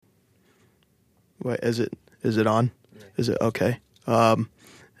Wait, is it on? Yeah. Is it okay?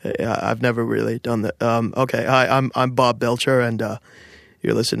 I've never really done that. Okay, hi, I'm Bob Belcher, and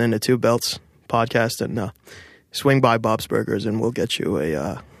you're listening to Two Belts podcast. And swing by Bob's Burgers, and we'll get you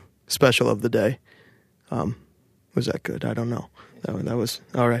a special of the day. Was that good? I don't know. That was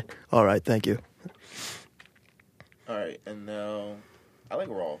all right. All right, thank you. All right, and now I like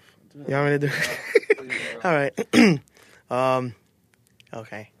Rolf. You want me to do? All right.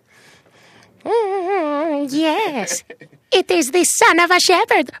 Okay. Yes, it is the son of a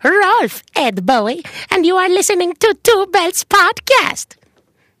shepherd, Rolf Ed Bowie, and you are listening to Two Belts podcast.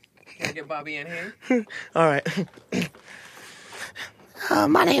 Can I get Bobby in here? All right.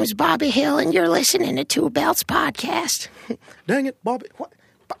 My name's Bobby Hill, and you're listening to Two Belts podcast. Dang it, Bobby. What?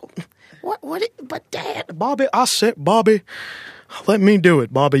 But Dad, Bobby, I said, Bobby, let me do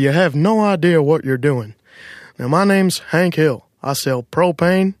it, Bobby. You have no idea what you're doing. Now, my name's Hank Hill. I sell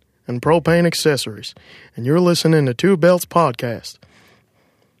propane and propane accessories, and you're listening to Two Belts podcast.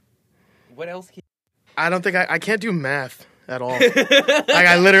 What else? I don't think I can't do math at all.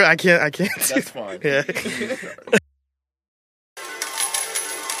 I can't. That's fine. Yeah.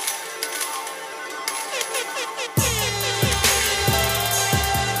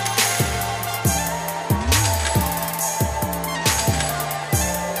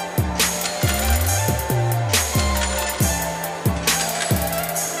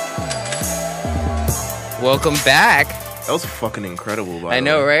 Welcome back. That was fucking incredible, I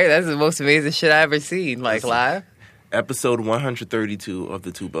know, right? That's the most amazing shit I ever seen, like live. Episode 132 of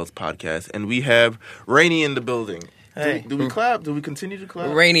the Two Belts podcast, and we have Rainey in the building. Hey. Do we clap? Do we continue to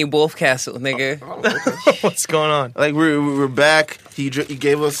clap? Rainy Wolf Castle, nigga. Okay. What's going on? Like we're back. He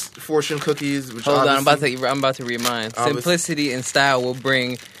gave us fortune cookies. Which Hold on, I'm obviously- about to read mine. Simplicity and style will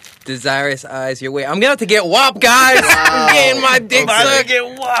bring desirous eyes your way. I'm going to get whopped, guys. I'm getting my dick sucked.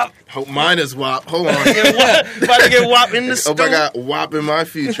 Get whopped. Mine is WAP. Hold on. About to get whopped in the Oh, store. I got WAP in my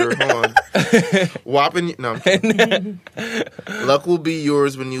future. Hold on. WAP in... No. Luck will be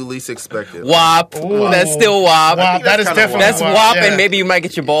yours when you least expect it. Wop. Ooh. That's still wop. Wop, that is kinda definitely That's wop, wop, yeah. and maybe you might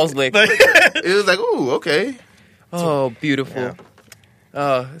get your balls licked. It was like, ooh, okay. Oh, beautiful. Yeah.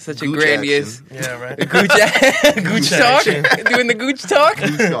 Oh, such a Gooch grandiose... action. Yeah, right. Gooch talk? Doing the gooch talk?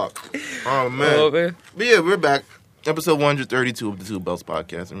 Talk. Oh, man. Oh, man. But yeah, we're back. Episode 132 of the Two Belts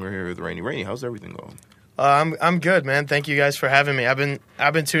podcast, and we're here with Rainey. Rainey, how's everything going? I'm good, man. Thank you guys for having me. I've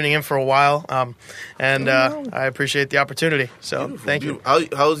been tuning in for a while, and I appreciate the opportunity. So thank you.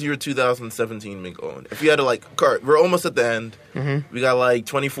 How's your 2017 been going? If you had to we're almost at the end. Mm-hmm. We got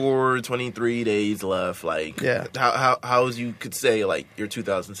 24, 23 days left. Yeah. How's you could say your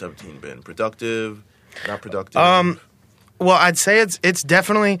 2017 been? Productive? Not productive? Well, I'd say it's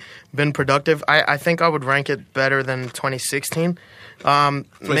definitely been productive. I think I would rank it better than 2016.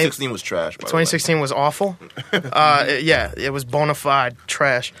 2016 was trash. By 2016 was awful. It was bona fide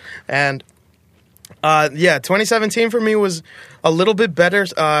trash. And 2017 for me was a little bit better,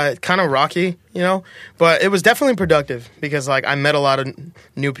 kind of rocky, but it was definitely productive because I met a lot of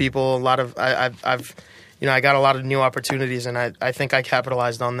new people. I got a lot of new opportunities, and I think I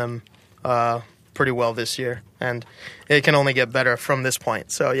capitalized on them pretty well this year, and it can only get better from this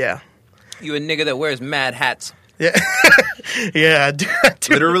point. So yeah, You a nigga that wears mad hats. yeah, yeah. I do.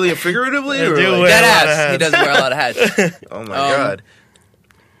 Literally and figuratively? Or do like- wear Dead a lot of ass. He hats. doesn't wear a lot of hats. Oh my god.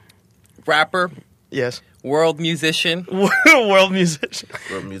 Rapper, Yes, world musician, world musician.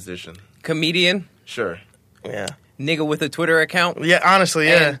 World musician. comedian, Sure. Yeah, nigga with a Twitter account, yeah. Honestly,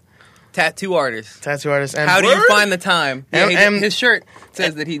 yeah. and tattoo artist. Tattoo artist. And How do you find the time? Yeah, And- his shirt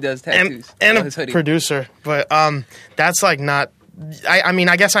says that he does tattoos. and on his a hoodie. producer, but that's not. I mean,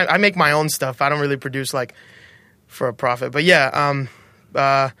 I guess I make my own stuff. I don't really produce for a profit, but yeah,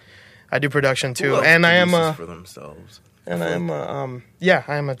 I do production too, Who else and I am produces for themselves. I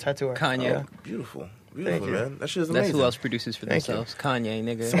am a tattooer. Kanye. Yeah. Beautiful. Thank Beautiful, you. man. That shit is That's amazing. who else produces for Thank you. themselves. Kanye,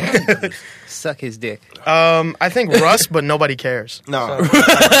 nigga. Suck his dick. I think Russ, but nobody cares. No.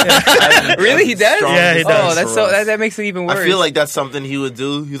 Really? He does? Strong Yeah, he does. Oh, that's so. That makes it even worse. I feel like that's something he would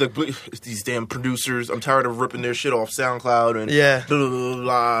do. He's like, it's these damn producers. I'm tired of ripping their shit off SoundCloud and Yeah. blah, blah, blah,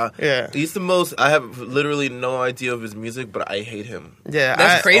 blah. Yeah. He's the most. I have literally no idea of his music, but I hate him. Yeah,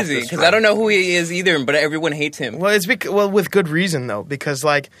 that's crazy off the because strength. I don't know who he is either, but everyone hates him. Well, it's with good reason though, because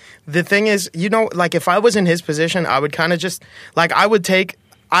the thing is, if I was in his position, I would kind of just I would take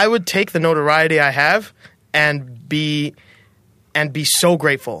the notoriety I have and be and be so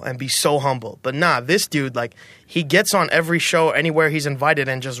grateful and be so humble. But nah, this dude, like, he gets on every show anywhere he's invited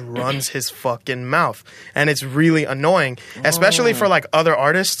and just runs his fucking mouth. And it's really annoying, especially for like other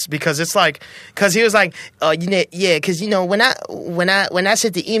artists, because it's like, because he was like, oh, you know, yeah, because, you know, when I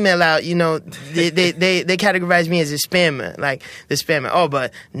sent the email out, you know, they categorized me as a spammer, like the spammer. Oh,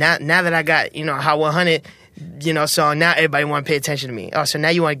 but now that I got, you know, Hot 100, you know, so now everybody want to pay attention to me. Oh, so now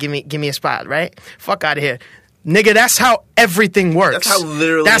you want to give me a spot, right? Fuck out of here. Nigga, that's how everything works.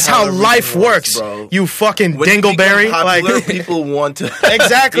 That's how life works, bro. You fucking When dingleberry. you popular, like people want to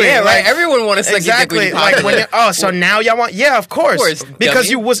exactly, Yeah, right. like, Everyone wants to exactly. Like when so now y'all want of course because dummy.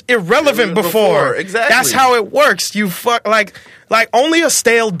 you was irrelevant before. Exactly. That's how it works. You like only a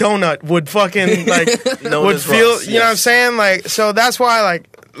stale donut would fucking like would feel. Ross, you know what I'm saying? Like so that's why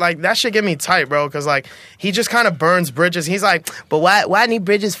like that shit get me tight, bro. Because like he just kind of burns bridges. He's like, but why I need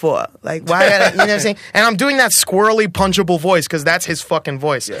bridges for? Like why? You know what I'm saying? And I'm doing that squirrely punchable voice because that's his fucking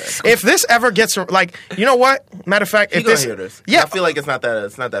voice. Yeah. If this ever gets like, you know what? Matter of fact, if this, hear this. yeah, I feel like it's not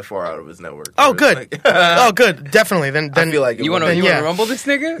that far out of his network. Oh, good. Like, Oh, good. Definitely. Then I feel like You want to yeah. rumble this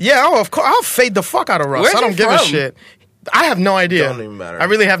nigga? yeah. Oh, of course. I'll fade the fuck out of Russ. Where's I don't he give a from? shit. I have no idea. Don't even matter. I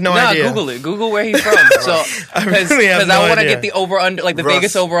really have no Nah, idea. Google it. Google where he's from. So, really have because no I want to idea. get the over under, like the Russ.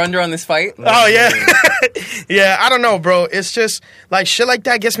 Vegas over under on this fight. Oh yeah, yeah. I don't know, bro. It's just like shit like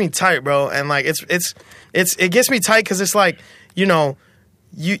that gets me tight, bro. And like it gets me tight because it's like, you know,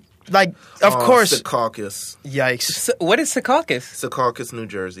 you like of course. Secaucus. Yikes. So, what is Secaucus? Secaucus, New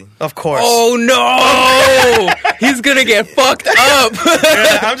Jersey. Of course. Oh no! He's gonna get fucked up.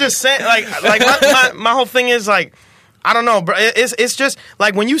 Yeah, I'm just saying, like my whole thing is like, I don't know, bro. It's just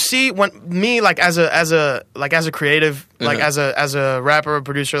like when you see me like as a creative, like as a rapper or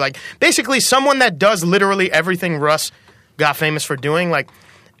producer, like basically someone that does literally everything Russ got famous for doing. Like,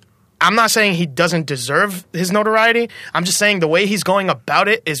 I'm not saying he doesn't deserve his notoriety. I'm just saying the way he's going about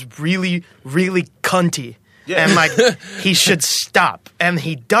it is really, really cunty. Yeah. And like he should stop, and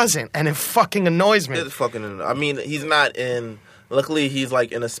he doesn't, and it fucking annoys me. It's fucking. I mean, he's not in. Luckily, he's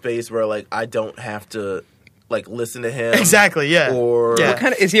like in a space where like I don't have to like listen to him. Exactly. Yeah. Or Yeah. What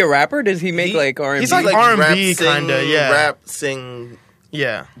kind of is he a rapper? Does he make like R&B? he's like rap, R&B sing, kinda, yeah. Rap, sing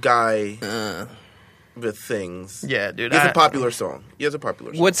Yeah. guy with things. Yeah, dude. He has a popular song.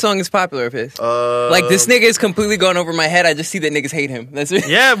 What song is popular of his? Like this nigga is completely going over my head. I just see that niggas hate him. That's it.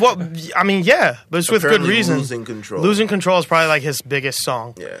 Yeah, well, I mean, yeah, but it's with good Apparently reason. Losing Control. Losing Control is probably like his biggest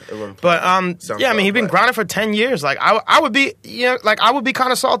song. Yeah, it wouldn't play. But yeah, I mean, he's been grinding for 10 years. Like I would be, you know, like I would be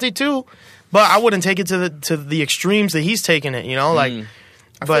kind of salty too, but I wouldn't take it to the extremes that he's taking it. You know, like.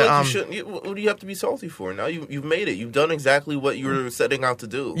 I feel But like you shouldn't. What do you have to be salty for? Now you've made it. You've done exactly what you were setting out to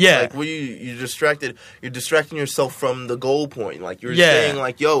do. Yeah. Like, you're distracted. You're distracting yourself from the goal point. Like you're Yeah. saying,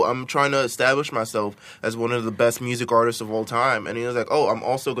 like, "Yo, I'm trying to establish myself as one of the best music artists of all time." And he was like, "Oh, I'm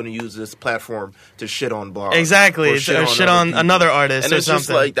also going to use this platform to shit on blogs, Exactly. or Or shit other on people." another artist And or it's just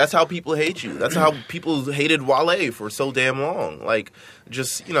something. like that's how people hate you. That's how people hated Wale for so damn long. Like,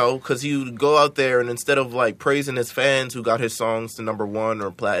 just because he would go out there and instead of like praising his fans who got his songs to #1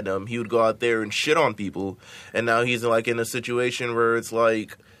 or platinum, he would go out there and shit on people. And now he's like in a situation where it's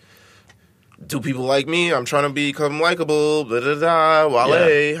like, do people like me? I'm trying to become likable. Blah, blah, blah,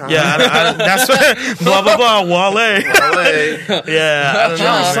 Wale. Yeah, that's what, blah blah blah. Wale. Wale. Yeah, I don't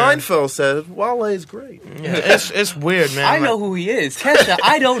Jerry know. Seinfeld said Wale is great. Yeah, it's weird, man. I know who he is. Kesha,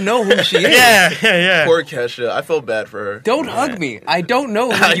 I don't know who she is. Yeah. Poor Kesha. I felt bad for her. Don't hug me. I don't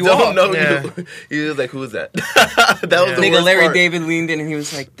know who I you don't are. know Yeah. you. He was like, "Who is that?" That was the Nigga worst Larry part. David leaned in and he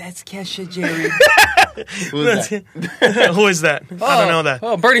was like, "That's Kesha, Jerry." Who is that? Who is that? I don't know that.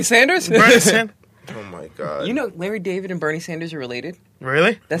 Oh, Bernie Sanders. Bernie Sanders? Oh my god! You know, Larry David and Bernie Sanders are related.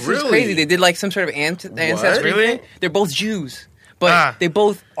 Really? That's just Really? crazy. They did like some sort of ancestry Really? thing. They're both Jews, but they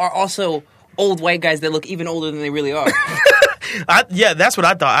both are also old white guys that look even older than they really are. Yeah, that's what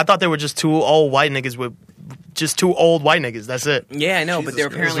I thought. I thought they were just two old white niggas with just two old white niggas. That's it. Yeah, I know, but they're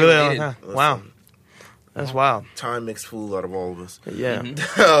Jesus Christ. apparently Really a long related. time. Wow. That's wild. Time makes fool out of all of us. Yeah.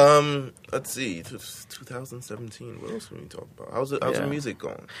 Let's see. 2017. What else can we talk about? How's the Yeah. music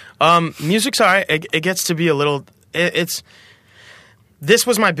going? Music's alright. It gets to be a little. It's. This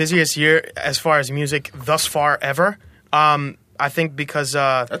was my busiest year as far as music thus far ever. I think because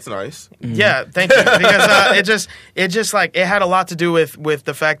That's nice. yeah, thank you. Because it just like it had a lot to do with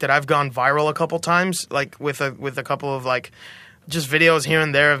the fact that I've gone viral a couple times, like with a couple of like just videos here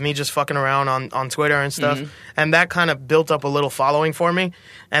and there of me just fucking around on Twitter and stuff, and that kind of built up a little following for me.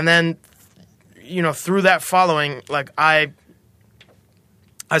 And then, through that following, like I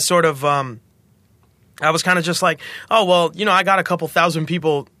sort of I was kind of just like, oh well, I got a couple thousand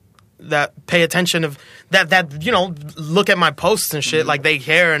people that pay attention of that you know, look at my posts and shit. Like, they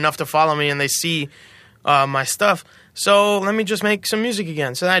care enough to follow me and they see my stuff. So let me just make some music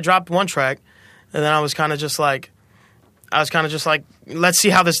again. So then I dropped one track, and then I was kind of just like, let's see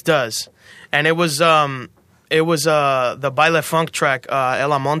how this does. And it was the Baile Funk track, El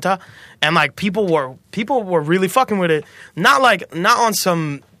La Monta, and like people were really fucking with it. Not on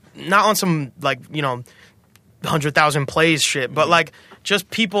some like, you know, 100,000 plays shit, but like just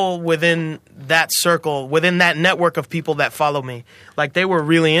people within that circle, within that network of people that follow me, like they were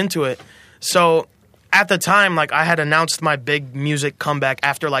really into it. So at the time, like, I had announced my big music comeback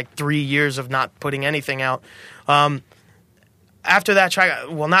after like 3 years of not putting anything out. After that track,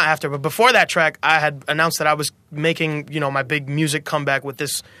 well, not after, but before that track, I had announced that I was making, you know, my big music comeback with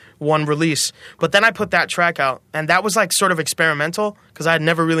this one release. But then I put that track out, and that was like sort of experimental because I had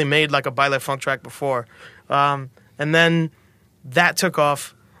never really made like a Baile Funk track before. And then that took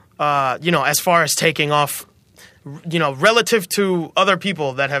off, you know, as far as taking off, you know, relative to other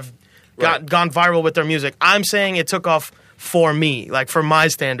people that have gone viral with their music. I'm saying it took off for me, like for my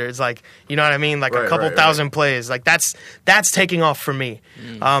standards, like, you know what I mean? Like a couple thousand plays. Like that's taking off for me.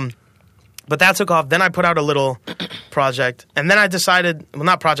 But that took off. Then I put out a little project, and then I decided, well,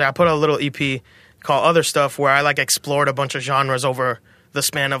 not project, I put out a little EP called Other Stuff where I like explored a bunch of genres over the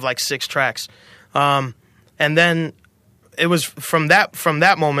span of like 6 tracks. And then it was from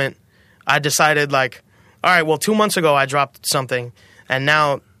that moment I decided, like, all right, well, 2 months ago I dropped something, and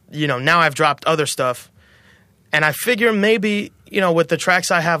now I've dropped Other Stuff. And I figure maybe, you know, with the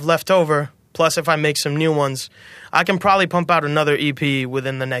tracks I have left over, plus if I make some new ones, I can probably pump out another EP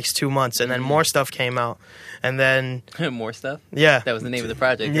within the next 2 months. And then more stuff came out. And then... More stuff? Yeah. That was the name of the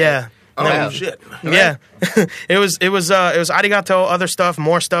project. Yeah. Right? Oh, shit. Yeah. it was Arigato, Other Stuff,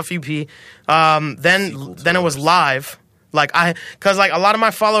 More Stuff EP. Then it was live. Like, because like a lot of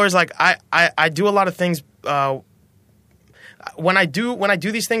my followers, like I do a lot of things. When I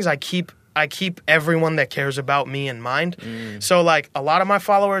do these things, I keep everyone that cares about me in mind. So, like, a lot of my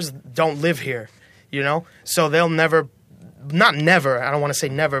followers don't live here, you know? So they'll never, not never, I don't want to say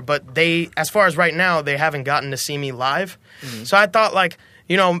never, but they, as far as right now, they haven't gotten to see me live. So I thought, like,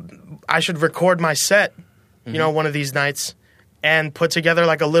 you know, I should record my set, you know, one of these nights and put together,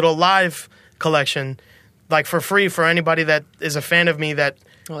 like, a little live collection, like, for free for anybody that is a fan of me that...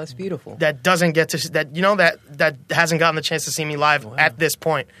 Oh, that's beautiful. That doesn't get to, that, you know, that hasn't gotten the chance to see me live at this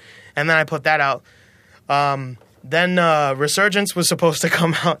point. And then I put that out. Then Resurgence was supposed to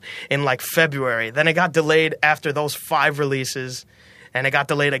come out in like February. Then it got delayed after those 5 releases. And it got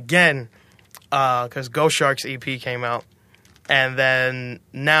delayed again because Ghost Sharks EP came out. And then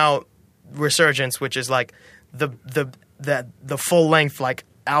now Resurgence, which is like the full length like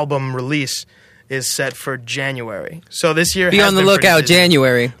album release, is set for January. So this year be on the lookout.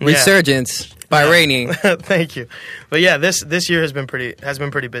 January Resurgence by Rainy. Thank you. But yeah, this year has been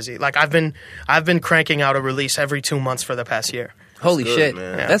pretty busy. Like I've been cranking out a release every 2 months for the past year. Holy good, shit,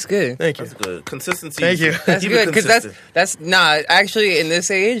 man. Yeah. That's good. Thank you. That's good. Consistency. Thank you. That's good because that's actually in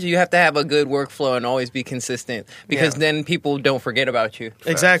this age you have to have a good workflow and always be consistent because then people don't forget about you.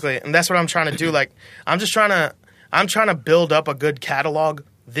 Exactly, and that's what I'm trying to do. Like I'm trying to build up a good catalog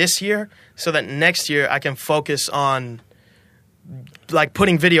this year so that next year I can focus on like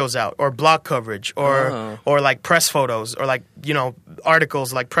putting videos out or blog coverage or like press photos or like, you know,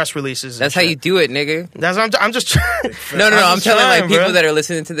 articles like press releases. That's how you do it, nigga. That's what I'm just trying. No, I'm telling like people that are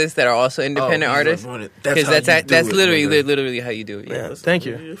listening to this that are also independent artists because that's literally how you do it. Yeah, thank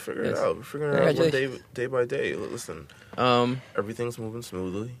you. You figure it out. We're figuring it out one day by day. Listen, everything's moving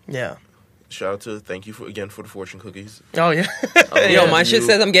smoothly. Yeah. Shout out to thank you again for the fortune cookies. Oh yeah. Yo, my shit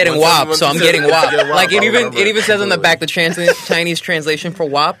says I'm getting WAP, so I'm getting WAP. Like it even says on the back the Chinese translation for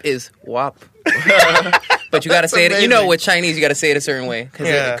WAP is WAP. But you gotta say it. You know, with Chinese, you gotta say it a certain way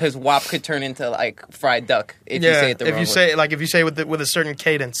because WAP could turn into like fried duck if you say it the wrong way. If you say it with a certain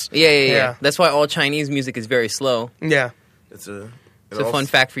cadence. Yeah. That's why all Chinese music is very slow. Yeah. It's a fun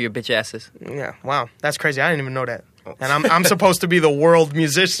fact for your bitch asses. Yeah. Wow, that's crazy. I didn't even know that. And I'm supposed to be the world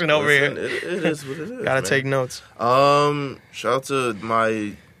musician over here. It is what it is. Gotta take notes. Shout out to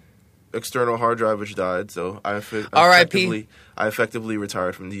my external hard drive which died. So I effectively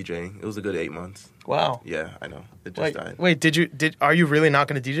retired from DJing. It was a good 8 months. Wow. Yeah, I know. It just died. Wait, are you really not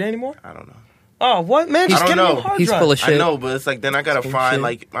going to DJ anymore? I don't know. Oh, what, man? Just get a new hard He's drive. full of shit. I know, but it's like then I gotta find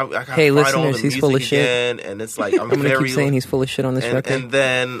like I gotta hey, find listeners, all the he's music full of again, shit. and it's like I'm gonna very keep saying he's full of shit on this record. And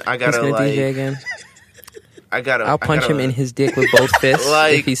then I gotta he's gonna like DJ again. I'll punch him in his dick with both fists.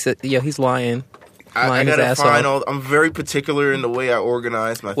 Like, if he said, "Yo, he's lying." I gotta find all. I'm very particular in the way I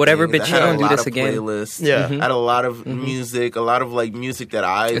organize my. Whatever, things. bitch, you don't do this again. Playlists. Yeah, I had a lot of music, a lot of like music that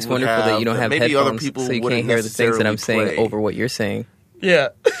I. It's wonderful that you don't have maybe headphones, other people so you can't hear the things that I'm saying over what you're saying. Yeah.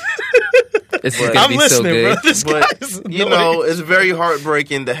 This is gonna be so good. Bro. This but you know, it's very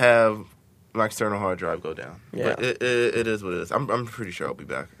heartbreaking to have my external hard drive go down. Yeah, but it is what it is. I'm pretty sure I'll be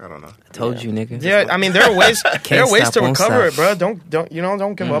back. I don't know. I told you, nigga. Yeah, I mean there are ways. There are ways stop, to recover stop. it, bro.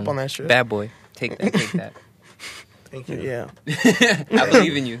 Don't give up on that shit. Bad boy, take that. Take that. Thank you. Yeah. I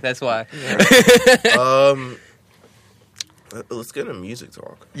believe in you. That's why. Let's get into music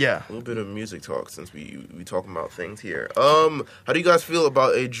talk. Yeah. A little bit of music talk since we talking about things here. How do you guys feel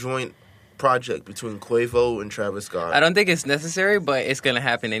about a joint project between Quavo and Travis Scott? I don't think it's necessary, but it's gonna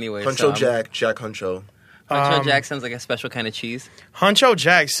happen anyway. Huncho Jack Huncho. Huncho Jack sounds like a special kind of cheese. Huncho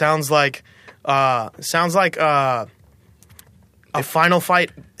Jack sounds like a Final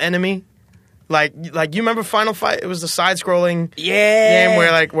Fight enemy. Like you remember Final Fight? It was the side-scrolling game where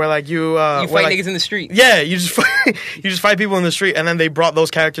you fight niggas in the street. Yeah, you just fight people in the street, and then they brought those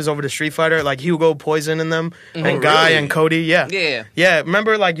characters over to Street Fighter, like Hugo Poison in them, and Guy and Cody. Yeah.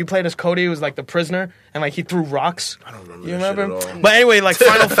 Remember, like you played as Cody, who was like the prisoner, and like he threw rocks. I don't remember. You remember? That shit at all. But anyway, like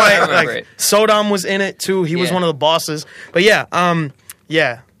Final Fight, like it. Sodom was in it too. He was one of the bosses. But Huncho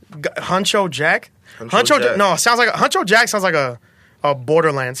Jack. Huncho Jack sounds like a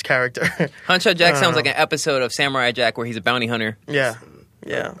Borderlands character. Huncho Jack sounds like an episode of Samurai Jack where he's a bounty hunter. Yeah.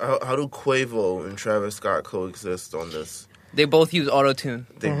 How do Quavo and Travis Scott coexist on this? They both use auto-tune.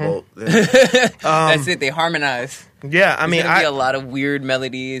 They both. That's it. They harmonize. Yeah, I mean, There's gonna be a lot of weird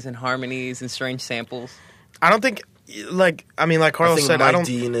melodies and harmonies and strange samples. I don't think, like Carlos think said, Mike I don't.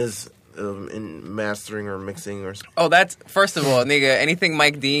 Dean is in mastering or mixing or. Oh, that's first of all, nigga. Anything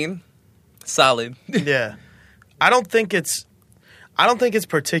Mike Dean, solid. Yeah, I don't think it's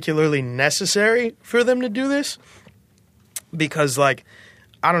particularly necessary for them to do this because, like,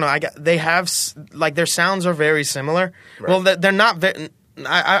 I don't know. They have like their sounds are very similar. Right. Well, they're not.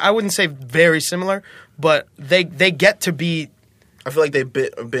 I wouldn't say very similar, but they get to be. I feel like they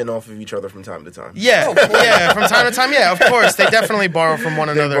been off of each other from time to time. Yeah, from time to time. Yeah, of course, they definitely borrow from one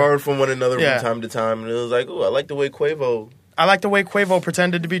another. They borrowed from one another from time to time, and it was like, oh, I like the way Quavo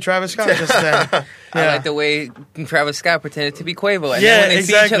pretended to be Travis Scott just then. Yeah. I like the way Travis Scott pretended to be Quavo. And then when they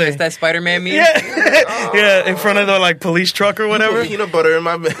see each other, it's that Spider-Man meme. Yeah, in front of the like police truck or whatever. You put peanut butter in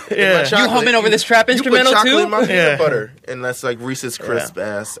my chocolate. You humming over this trap instrumental too? too? In my peanut butter, and that's like Reese's Crisp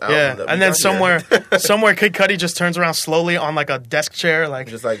ass. Yeah, and then somewhere Kid Cudi just turns around slowly on like a desk chair, like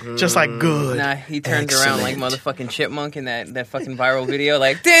just like good. Nah, he turns around like motherfucking Chipmunk in that fucking viral video,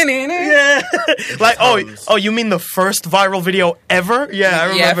 like like oh, you mean the first viral video ever? Yeah, I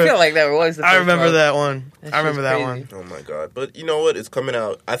remember. Yeah, I feel like that was. I remember that one. I remember that one. Oh my god! But you know what? It's coming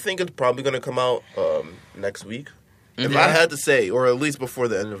out. I think it's probably going to come out next week. If I had to say, or at least before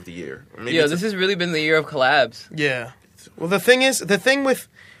the end of the year. This has really been the year of collabs. Yeah. Well, the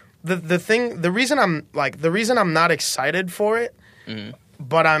reason I'm not excited for it,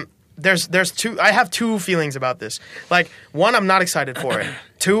 but there's two. I have two feelings about this. Like, one, I'm not excited for it.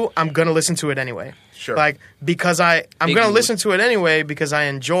 Two, I'm gonna listen to it anyway. Sure. Like, because I'm gonna listen to it anyway because I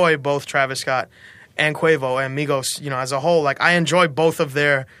enjoy both Travis Scott and Quavo and Migos. You know, as a whole, like I enjoy both of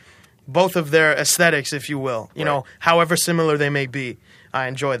their aesthetics, if you will. You know, however similar they may be, I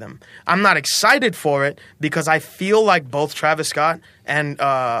enjoy them. I'm not excited for it because I feel like both Travis Scott and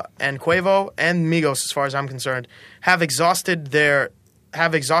Quavo and Migos, as far as I'm concerned, have exhausted their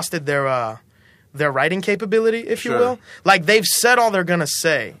writing capability, if you will. Like they've said all they're gonna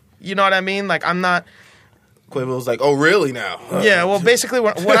say. You know what I mean? Like I'm not. Quavo's like, oh really now? Yeah. Well, basically,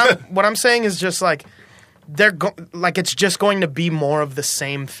 what I'm saying is just like it's just going to be more of the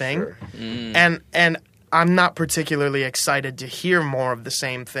same thing, sure. And I'm not particularly excited to hear more of the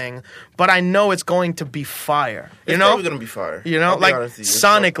same thing, but I know it's going to be fire. It's probably going to be fire. You know, like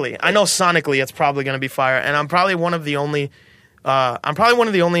sonically, I know sonically it's probably going to be fire, and I'm probably one of the only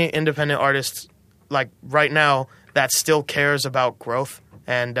independent artists like right now that still cares about growth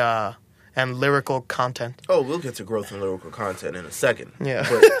and lyrical content. Oh, we'll get to growth and lyrical content in a second. Yeah,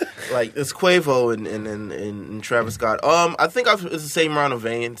 but like it's Quavo and Travis Scott. I think it's the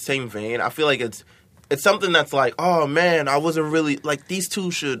same vein. I feel like it's something that's like, oh man, I wasn't really like these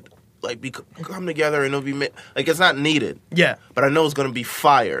two should like come together and it'll be like it's not needed. Yeah, but I know it's gonna be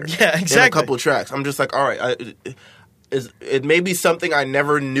fire. Yeah, exactly. In a couple tracks, I'm just like, all right. It may be something I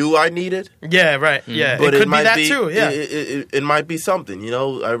never knew I needed. Yeah, right. Yeah, but it could be that too. Yeah, it might be something. You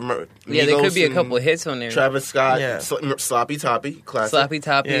know, I remember. Yeah, there could be a couple of hits on there. Travis Scott, Sloppy Toppy, classic. Sloppy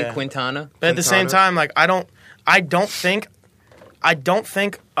Toppy, Quintana. But at the same time, like I don't think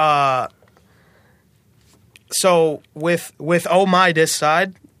So with Oh My This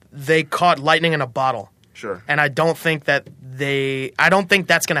Side, they caught lightning in a bottle. Sure. And I don't think that's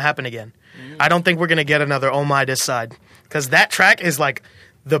going to happen again. I don't think we're going to get another Oh My This Side. Because that track is like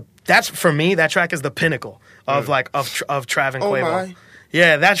for me, that track is the pinnacle of of Trav and Quavo. My.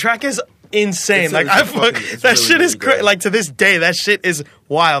 Yeah, that track is insane. That really, shit is really crazy. good. Like to this day, that shit is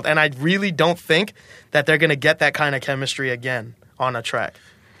wild. And I really don't think that they're going to get that kind of chemistry again on a track.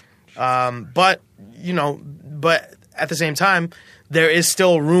 But at the same time, there is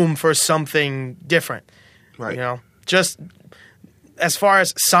still room for something different. Right. Just as far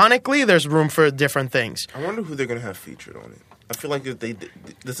as sonically, there's room for different things. I wonder who they're gonna have featured on it. I feel like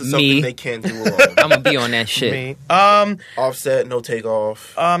this is something they can't do alone. I'm gonna be on that shit. Me. Offset, No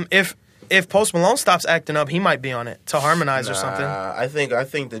Takeoff. If Post Malone stops acting up, he might be on it to harmonize or something. I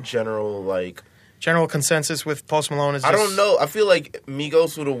think the general Consensus with Post Malone is just... I don't know. I feel like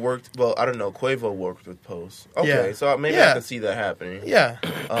Migos would have worked. Well, I don't know. Quavo worked with Post. Okay, Yeah. so maybe I can see that happening. Yeah.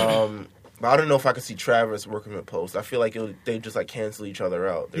 But I don't know if I could see Travis working with Post. I feel like they just like cancel each other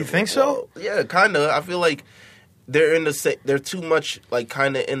out. You think so? Yeah, kind of. I feel like they're in the same. They're too much like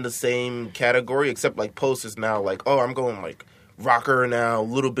kind of in the same category. Except like Post is now like, oh, I'm going like rocker now a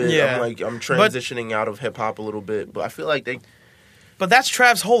little bit. Yeah. I'm transitioning out of hip hop a little bit. But I feel like they. But that's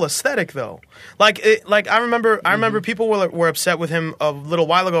Trav's whole aesthetic, though. I remember people were upset with him a little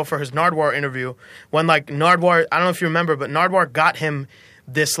while ago for his Nardwuar interview when Nardwuar. I don't know if you remember, but Nardwuar got him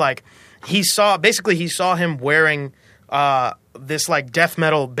this he saw him wearing this death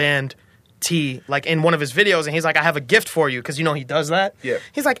metal band tee in one of his videos, and he's like, I have a gift for you, because he does that. Yeah.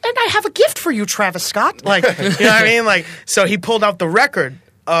 He's like, and I have a gift for you, Travis Scott. You know what I mean? So he pulled out the record,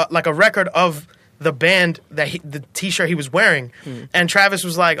 a record of the band the T-shirt he was wearing, and Travis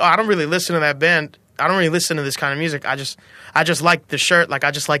was like, "Oh, I don't really listen to that band. I don't really listen to this kind of music. I just like the shirt. I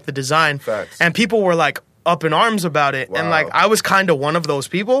just like the design." Facts. And people were up in arms about it, and Wow. I was kind of one of those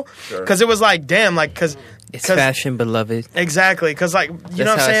people, because it was damn, because It's fashion, beloved. exactly, because you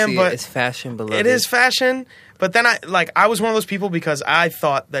know what I'm saying. But it's fashion, beloved. it is fashion. But then I was one of those people because I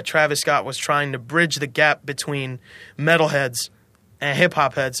thought that Travis Scott was trying to bridge the gap between metalheads and hip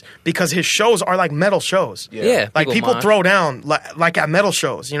hop heads, because his shows are like metal shows. Yeah, people mosh. throw down like at metal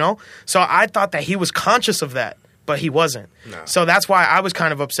shows, So I thought that he was conscious of that, but he wasn't. No. So that's why I was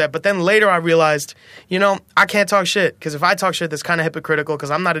kind of upset. But then later I realized, I can't talk shit, because if I talk shit, that's kind of hypocritical,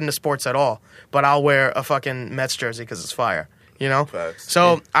 because I'm not into sports at all. But I'll wear a fucking Mets jersey because it's fire. Facts.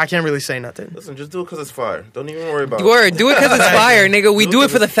 So I can't really say nothing. Listen, just do it because it's fire. Don't even worry about it. Word, do it because it's fire, nigga. We do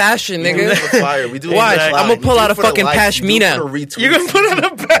it for the fashion, Do it 'cause nigga. it's fire. We do it Watch, for the I'ma like. We pull do out it a for the fucking likes. We do it pashmina. for the retweets. You're gonna put on a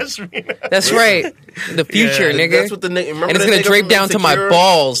pashmina. That's right. The future, nigga. That's what the nigga. Remember And it's the gonna nigga drape from down to my Insecure?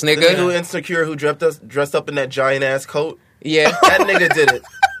 balls, The nigga who nigga. Insecure who dressed up in that giant ass coat. Yeah. That nigga did it.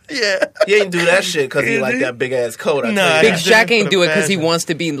 Yeah. He ain't do that shit because he like that big ass coat. I Nah, tell you Big that. did it Shaq for ain't the do it because he fashion. wants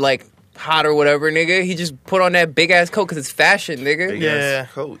to be hot or whatever, nigga. He just put on that big ass coat because it's fashion, nigga. Big Yeah.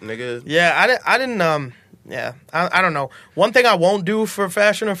 ass coat, nigga. Yeah, I didn't. Yeah, I don't know. One thing I won't do for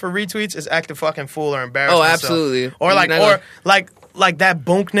fashion or for retweets is act a fucking fool or embarrass Oh, myself. absolutely. Or like that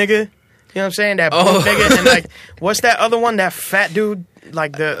bunk nigga. You know what I'm saying? That bunk nigga. And what's that other one? That fat dude.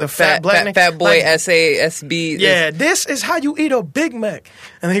 Like the fat black nigga. Fat boy, Like, SASB. yeah, this is how you eat a Big Mac.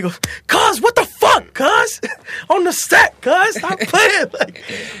 And then he goes, "Cuz, what the fuck, cuz? On the set, cuz, stop playing."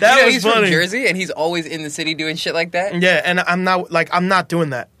 That was he's funny. from Jersey, and he's always in the city doing shit like that. Yeah, and I'm not doing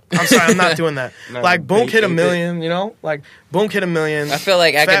that. I'm sorry, I'm not doing that. No, Boonk hit a big- million, Boonk hit a million. I feel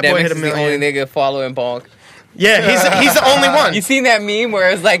like Fat Boy Academics hit a is the only nigga following Bonk. Yeah, he's the only one. You seen that meme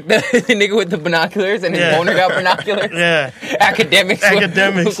where it's like the nigga with the binoculars and his Yeah. owner got binoculars? Yeah, Academics.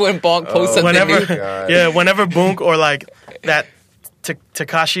 Academics. When Bonk posts something whenever, new. God. yeah, whenever Boonk or that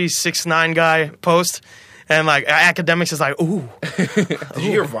Tekashi 6ix9ine guy post, and Academics is like, ooh, Did you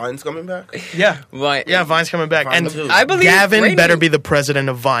hear Vine's coming back? yeah, Right. yeah, Vine's coming back, Vine and too. I believe Gavin Brady- better be the president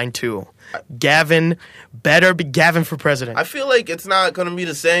of Vine too. Gavin better be Gavin for president. I feel like it's not gonna be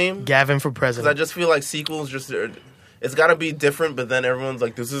the same Gavin for because I president. just feel like sequels it's got to be different. But then everyone's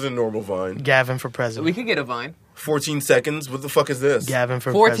like, "This isn't normal Vine." Gavin for president. We could get a Vine. 14 seconds. What the fuck is this? Gavin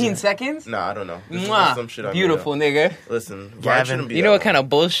for 14 president. seconds? Nah, I don't know. This is Mwah. some shit I made Beautiful, up. nigga. Listen, Vine Gavin. shouldn't be You that know what long. kind of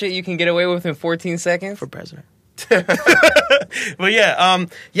bullshit you can get away with in 14 seconds? for president. But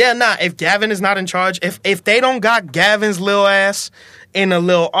if Gavin is not in charge, if they don't got Gavin's little ass in a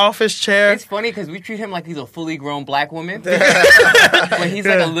little office chair, It's funny because we treat him like he's a fully grown black woman. When he's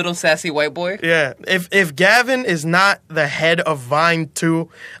like a little sassy white boy. yeah, if Gavin is not the head of Vine 2,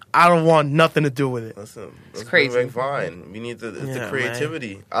 I don't want nothing to do with it. Listen, it's crazy. Make Vine. We need the Yeah,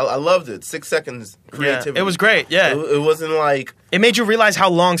 creativity. I loved it. 6 seconds creativity. Yeah, it was great. Yeah, It wasn't like it made you realize how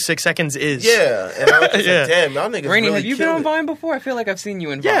long 6 seconds is. yeah. And I was just Yeah. like, damn, y'all niggas Rainey, really have you been killed on it. Vine before? I feel like I've seen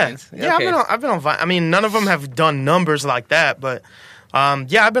you in Yeah, Vines. yeah. Okay. I've been on Vine. I mean, none of them have done numbers like that, but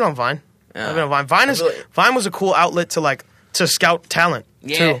yeah, I've been on Vine. I've been on Vine. Vine was a cool outlet to scout talent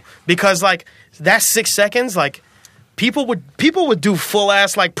too, because like that 6 seconds, like people would do full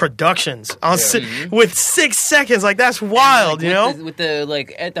ass like productions on with 6 seconds. Like that's wild, you know. With the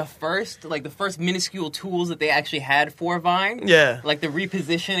like at the first minuscule tools that they actually had for Vine. Yeah. Like the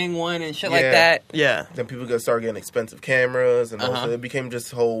repositioning one and shit like that. Yeah. Then people got started getting expensive cameras, and also it became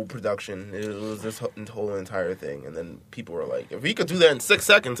just whole production. It was this whole entire thing, and then people were like, "If he could do that in 6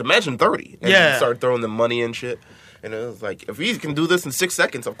 seconds, imagine 30." And Yeah. started throwing the money and shit. And it was like, if he can do this in 6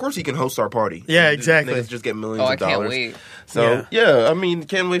 seconds, of course he can host our party. Yeah, And exactly. Niggas just get millions Oh, of I dollars. can't wait. So yeah, I mean,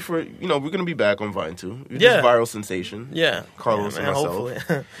 can't wait for we're gonna be back on Vine too. You're just viral sensation. Yeah. Carlos Yeah, and man, myself.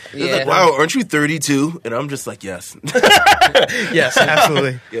 hopefully. They're like, wow, aren't you 32? And I'm just like, yes, Yes,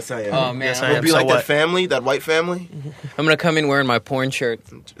 absolutely. yes I am. Oh man, Yes, I We'll am. be So like what? that family, that white family. I'm gonna come in wearing my porn shirt.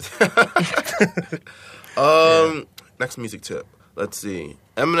 Next music tip. Let's see.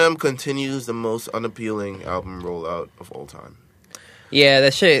 Eminem continues the most unappealing album rollout of all time. Yeah,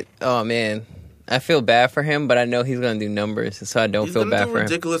 that shit. Oh man, I feel bad for him, but I know he's gonna do numbers, so I don't He's feel gonna bad do for him.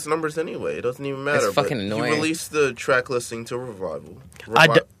 ridiculous numbers anyway. It doesn't even matter. It's fucking but annoying. He released the track listing to Revival.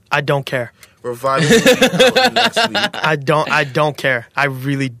 I don't care. Revival will be out next week. I don't care. I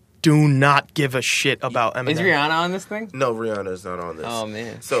really do not give a shit about Eminem. Is Rihanna on this thing? No, Rihanna is not on this. Oh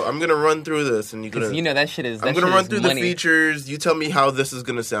man, So I'm gonna run through this, and you're gonna. you know that shit is. I'm That gonna shit run is through money. the features. You tell me how this is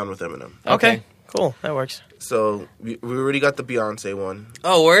gonna sound with Eminem. Okay, cool. That works. So we already got the Beyonce one.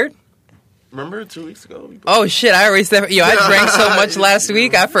 Oh word. Remember 2 weeks ago? Oh shit! I erased that. Yo, I drank so much last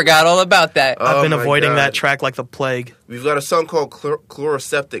week. I forgot all about that. I've been my avoiding God. that track like the plague. We've got a song called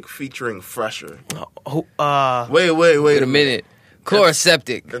Chloroseptic featuring Fresher. Oh, Wait a minute.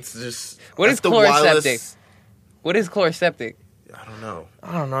 Chloroseptic. That's just What that's is the chloroseptic? wildest- What is chloroseptic? I don't know.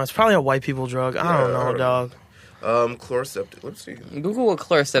 I don't know. It's probably a white people drug. I don't know, dog. Chloroseptic. Let's see. Google what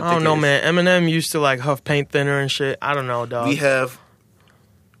chloroseptic I don't know, is. man. Eminem used to like huff paint thinner and shit. I don't know, dog. We have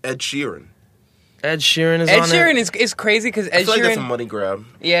Ed Sheeran. Ed Sheeran is Ed on Sheeran it. is crazy because I Ed feel like that's a Sheeran. money grab.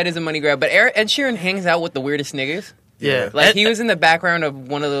 Yeah, it is a money grab. But Ed Sheeran hangs out with the weirdest niggas. Yeah. Like Ed- he was in the background of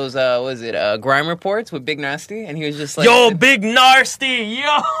one of those, Grime Reports with Big Nasty, and he was just like, Yo, Big Nasty.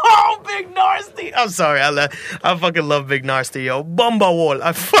 Yo, Big Nasty. I'm sorry. I fucking love Big Nasty, yo. Bumbawall.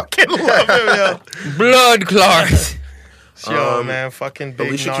 I fucking love him, yo. blood clots. Yo, man. Fucking Big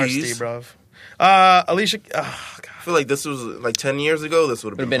Alicia Nasty, Keys. bruv. Alicia. Oh, God. I feel like this was like 10 years ago. This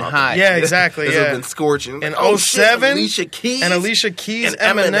would have been popping. hot. Yeah, exactly. This would Yeah. have been scorching. In Oh, shit, 07? Alicia Keys. And Alicia Keys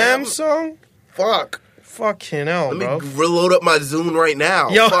and Eminem Eminem. song? Fuck. Fucking hell, Let me bro. reload up my Zune right now.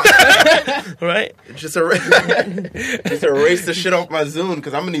 Yo. Fuck. Right? just erase the shit off my Zune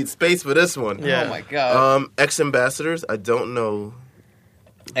because I'm gonna need space for this one. Yeah. Oh my god. Ex Ambassadors. I don't know.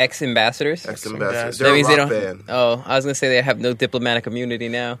 Ex ambassadors. Ex Ambassadors. Ambassadors. That They're a means rock they don't. band. Oh, I was gonna say they have no diplomatic immunity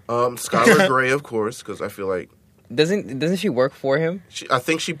now. Skylar Grey, of course, because I feel like Doesn't she work for him? I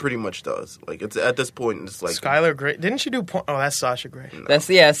think she pretty much does. Like it's at this point, it's like Skylar Grey. Didn't she do porn? Oh, that's Sasha Grey. That's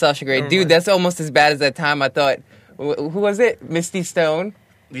Sasha Grey. Dude, that's almost as bad as that time I thought. Who was it? Misty Stone.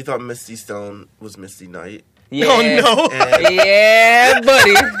 we thought Misty Stone was Misty Knight, Yeah. Oh, no. and, Yeah,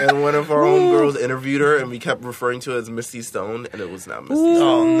 buddy. and one of our own girls interviewed her, and we kept referring to her as Misty Stone, and it was not Misty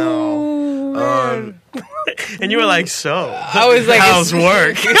Stone. Oh, no. And you were like, so? I was like, how's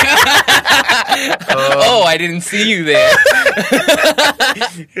work? oh, I didn't see you there.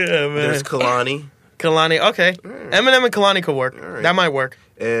 Yeah, man. There's Kalani Kalani. Okay. Eminem and Kalani could work. right. That might work.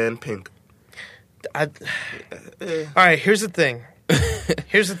 and Pink. All right, here's the thing.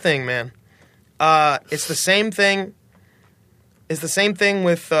 Here's the thing, man. It's the same thing. It's the same thing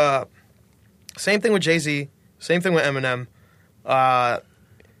with Jay-Z. Same thing with Eminem.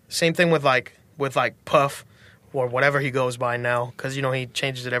 Same thing with like Puff or whatever he goes by now, because you know he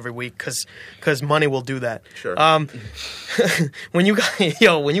changes it every week because money will do that. Sure. When you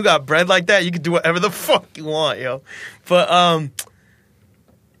got bread like that, you can do whatever the fuck you want, yo. But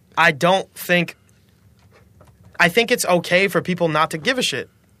I think it's okay for people not to give a shit.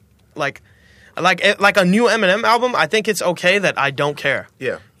 Like a new Eminem album, I think it's okay that I don't care.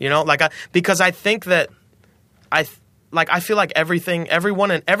 Yeah. You know, because I think that I feel like everything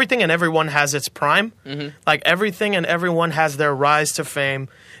and everyone has its prime. Mm-hmm. Like everything and everyone has their rise to fame.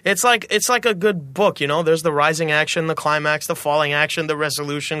 It's like a good book, you know. There's the rising action, the climax, the falling action, the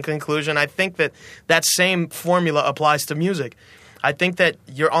resolution, conclusion. I think that same formula applies to music. I think that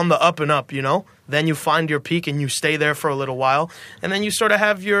you're on the up and up, you know? Then you find your peak and you stay there for a little while. And then you sort of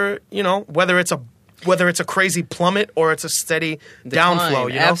have your, you know, whether it's a crazy plummet or it's a steady downflow,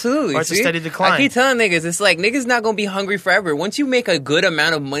 you know? Absolutely. Or it's a steady decline. I keep telling niggas, it's like niggas not gonna be hungry forever. Once you make a good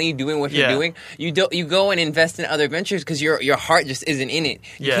amount of money doing what you're doing, you go and invest in other ventures because your heart just isn't in it.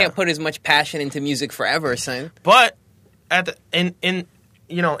 You can't put as much passion into music forever, son. But in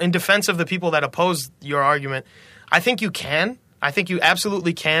defense of the people that oppose your argument, I think you can. I think you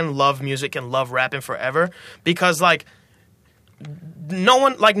absolutely can love music and love rapping forever because like no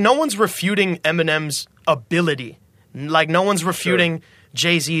one's refuting Eminem's ability. Like no one's refuting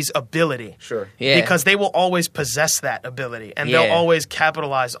Jay-Z's ability. Sure. Yeah. Because they will always possess that ability and they'll always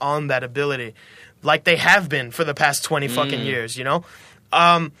capitalize on that ability like they have been for the past 20 fucking years, you know?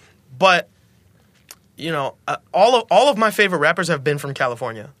 But you know, all of my favorite rappers have been from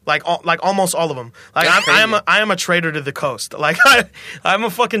California. Like almost all of them. Like I am a traitor to the coast. Like I'm a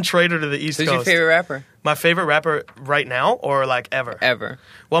fucking traitor to the East Coast. Who's your favorite rapper? My favorite rapper right now or like ever? Ever.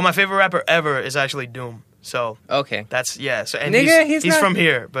 Well, my favorite rapper ever is actually Doom. So okay, that's So and nigga, he's from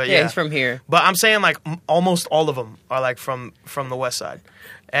here, but yeah, he's from here. But I'm saying like almost all of them are like from the West Side.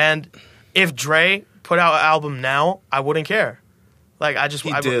 And if Dre put out an album now, I wouldn't care. Like I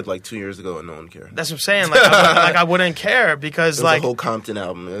did like 2 years ago and no one cared. That's what I'm saying. Like I wouldn't care because there was like a whole Compton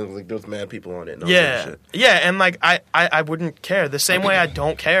album. It was like there was mad people on it. And yeah, and like I wouldn't care the same way I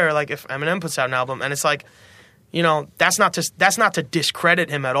don't care like if Eminem puts out an album and it's like, you know, that's not to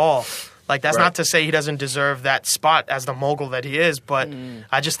discredit him at all. Like that's not to say he doesn't deserve that spot as the mogul that he is, but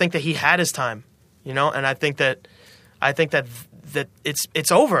I just think that he had his time, you know, and I think that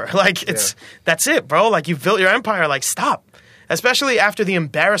it's over. Like that's it, bro. Like you built your empire. Like stop. Especially after the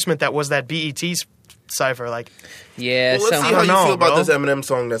embarrassment that was that BET cipher, like. Yeah, well, let's see how you feel about this Eminem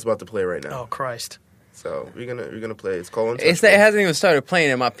song that's about to play right now. Oh Christ! So we're gonna play. It's called. It hasn't even started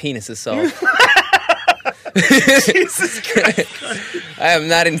playing, and my penis is soft. Jesus Christ! I am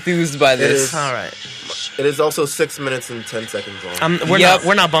not enthused by this. All right. It is also 6 minutes and 10 seconds long.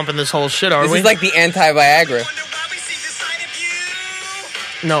 We're not bumping this whole shit, are we? This is like the anti-Viagra.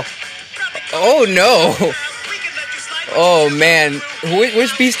 No. Oh no. Oh man,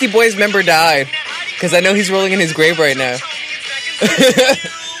 which Beastie Boys member died? Because I know he's rolling in his grave right now.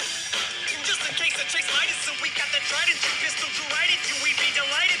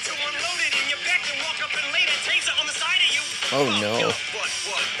 Oh no.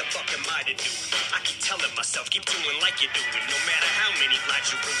 Keep doing like you're doing, no matter how many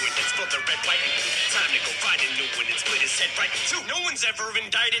lives you ruin. It's for the red, white, and blue. Time to go find a new one and split his head right in two. No one's ever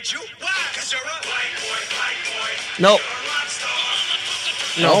indicted you. Why? Cause you're a white boy. No.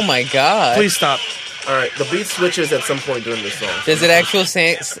 Oh my god. Please stop. Alright, the beat switches at some point during this song. Does it actually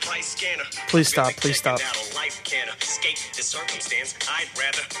say... Please stop. Please stop. Escape the circumstance. I'd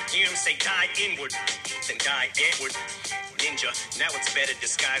rather hear him say die inward than die outward. Ninja, now it's better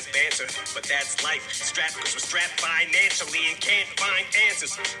disguised banter, but that's life. Strapped because we're strapped financially and can't find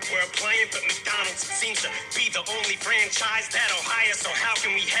answers. We're applying, but McDonald's seems to be the only franchise that'll hire. So how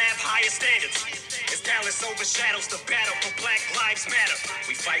can we have higher standards? As Dallas overshadows the battle for Black Lives Matter.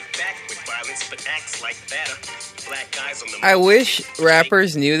 We fight back with violence, but acts like batter. Black guys on the. I wish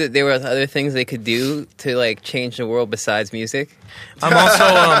rappers knew that there were other things they could do to like change the world besides music. I'm also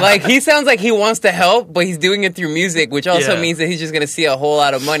like he sounds like he wants to help, but he's doing it through music, which also means that he's just going to see a whole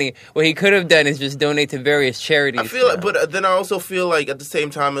lot of money. What he could have done is just donate to various charities. I feel like, but then I also feel like at the same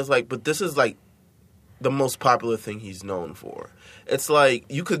time it's like, but this is like the most popular thing he's known for. It's like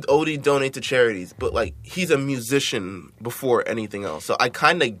you could only donate to charities, but like he's a musician before anything else. So I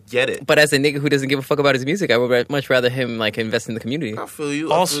kind of get it. But as a nigga who doesn't give a fuck about his music, I would much rather him like invest in the community. I feel you.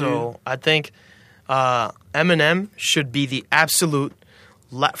 I think Eminem should be the absolute.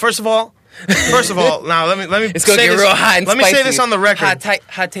 First of all, now let me. It's gonna get real hot and Let me say this on the record.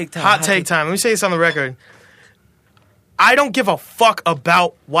 Hot take time. Hot take time. Let me say this on the record. I don't give a fuck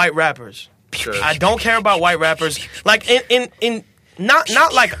about white rappers. Sure. I don't care about white rappers. Like in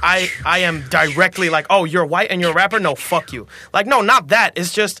not like I am directly like, oh, you're white and you're a rapper. No, fuck you. Like no, not that.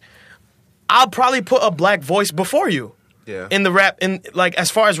 It's just I'll probably put a black voice before you. Yeah. In the rap, like as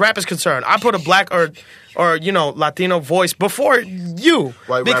far as rap is concerned, I put a black or you know Latino voice before you.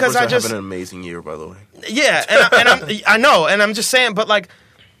 White because rappers are having an amazing year, by the way. Yeah, and I know, and I'm just saying, but like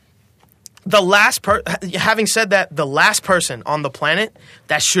having said that, the last person on the planet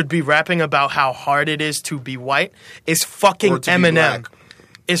that should be rapping about how hard it is to be white is fucking Eminem.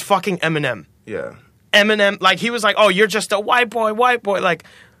 Is fucking Eminem. Yeah. Eminem, like he was like, oh, you're just a white boy. Like,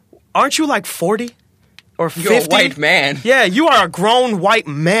 aren't you like 40? or 50. You're a white man. Yeah, you are a grown white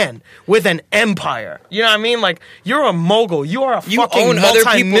man with an empire. You know what I mean? Like, you're a mogul. You are a You fucking own other people's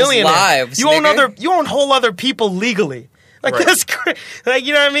multi-millionaire. lives, You own nigga. you own whole other people legally. Like, Right. that's crazy. Like,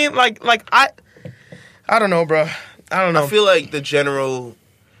 you know what I mean? Like I don't know, bro. I don't know. I feel like the general,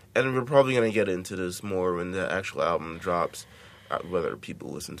 and we're probably going to get into this more when the actual album drops, whether people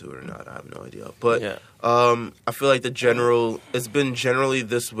listen to it or not, I have no idea. But Yeah. I feel like it's been generally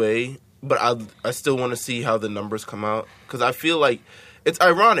this way, but I still want to see how the numbers come out. Because I feel like it's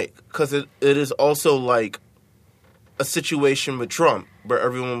ironic, because it is also like a situation with Trump, where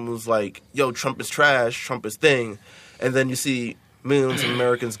everyone was like, yo, Trump is trash, Trump is thing. And then you see millions of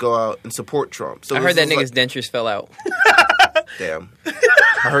Americans go out and support Trump. So I heard this that is nigga's dentures fell out. damn.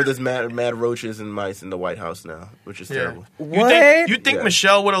 I heard there's mad roaches and mice in the White House now, which is terrible. You think Yeah.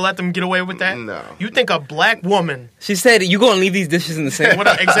 Michelle would have let them get away with that? No. You think a black woman She said, "You gonna leave these dishes in the sink?" would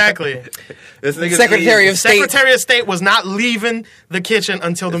have exactly? This nigga's Secretary eating- of State. Secretary of State was not leaving the kitchen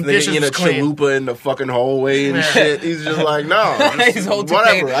until them This nigga dishes eating was a clean. chalupa in the fucking hallway and Yeah. shit. He's just like, no, His whole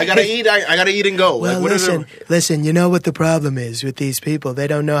whatever. toupee. I gotta eat. I gotta eat and go. Well, like, whatever. listen. You know what the problem is with these people? They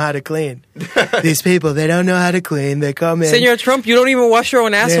don't know how to clean. These people, they don't know how to clean. They come in. Senor Trump, you don't even wash your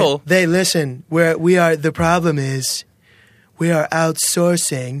own asshole. They listen. The problem is, we are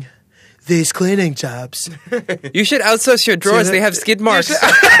outsourcing these cleaning jobs. You should outsource your drawers. They have skid marks.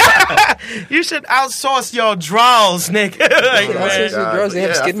 You should outsource your drawers, Nick. Like, Yeah, man. seriously, girls, they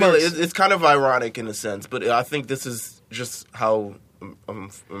have I skid feel marks. it's kind of ironic in a sense, but I think this is just how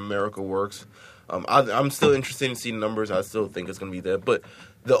America works. I'm still interested in seeing numbers. I still think it's going to be there, but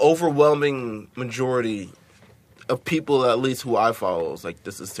the overwhelming majority of people, at least who I follow, is like,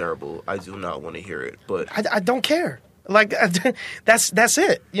 this is terrible. I do not want to hear it. But I don't care. Like that's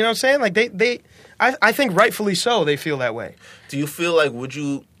it. You know what I'm saying? Like I think rightfully so they feel that way. do you feel like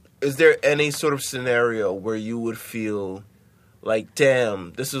is there any sort of scenario where you would feel like,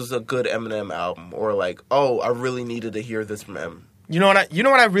 damn, this was a good Eminem album, or like, oh, I really needed to hear this from M? You know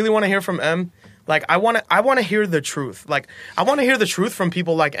what I really want to hear from M? Like I want to hear the truth. Like I want to hear the truth from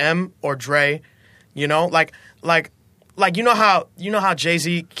people like M or Dre. You know, like you know how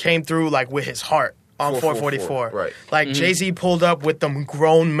Jay-Z came through like with his heart on 444. Right. Like Jay-Z pulled up with them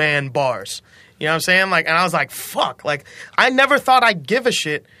grown man bars. You know what I'm saying? Like, and I was like, fuck. Like, I never thought I'd give a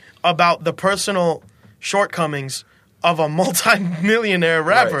shit about the personal shortcomings of a multi-millionaire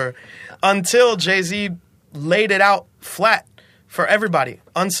rapper until Jay-Z laid it out flat for everybody,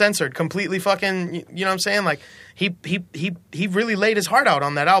 uncensored, completely fucking, you know what I'm saying? Like, he really laid his heart out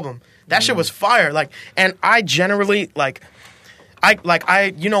on that album. That shit was fire. Like, and I generally,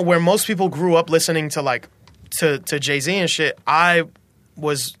 I you know, where most people grew up listening to, like, to Jay-Z and shit, I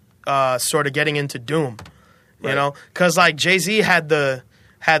was sort of getting into Doom, you know? Because, like, Jay-Z had the,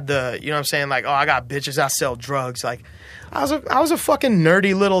 you know what I'm saying? Like, oh, I got bitches, I sell drugs. Like, I was a fucking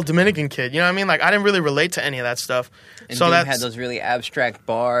nerdy little Dominican kid, you know what I mean? Like, I didn't really relate to any of that stuff. And so Doom that's had those really abstract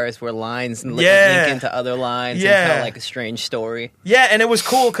bars where lines link into other lines Yeah. and tell like a strange story. Yeah, and it was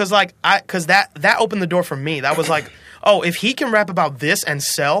cool because that opened the door for me. That was like, oh, if he can rap about this and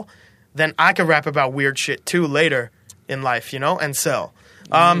sell, then I can rap about weird shit too later in life, you know, and sell.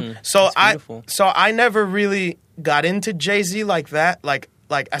 So I never really got into Jay-Z like that, like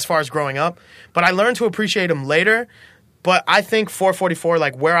as far as growing up, but I learned to appreciate him later. But I think 444,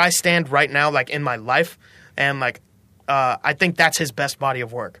 like where I stand right now, like in my life, and like I think that's his best body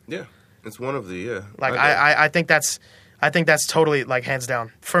of work. Yeah, it's one of the Like I think that's totally like hands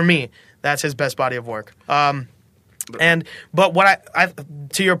down for me. That's his best body of work. But what I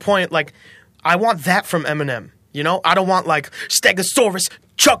to your point, like I want that from Eminem. You know, I don't want like Stegosaurus,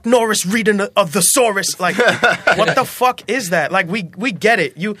 Chuck Norris reading a thesaurus. Like, what the fuck is that? Like, we get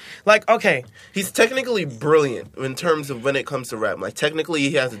it. You like, okay, He's technically brilliant in terms of when it comes to rap. Like, technically,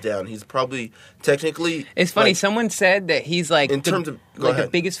 he has it down. He's probably technically. It's funny. like, Someone said that he's like in terms of go like the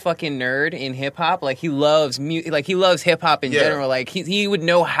ahead. biggest fucking nerd in hip hop. Like he loves he loves hip hop in Yeah. general. Like he would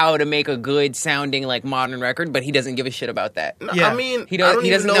know how to make a good sounding like modern record, but he doesn't give a shit about that. No, Yeah. I mean, He I don't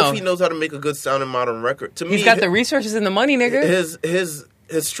even doesn't know know. if he knows how to make a good sounding modern record. To me, He's got the resources and the money, nigga.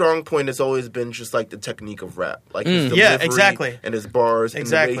 his strong point has always been just like the technique of rap, like his Yeah, delivery exactly. and his bars, and the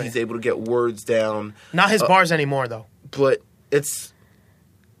Exactly. way he's able to get words down. not his bars anymore though. But it's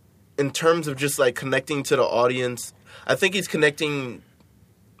in terms of just like connecting to the audience. I think he's connecting.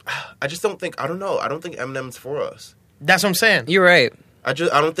 I don't think Eminem's for us. That's what I'm saying. You're right. I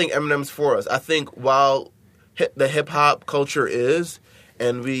don't think Eminem's for us. I think while the hip hop culture is,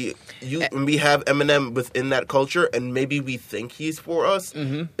 and we have Eminem within that culture, and maybe we think he's for us.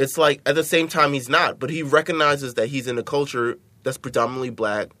 Mm-hmm. It's like at the same time he's not, but he recognizes that he's in a culture that's predominantly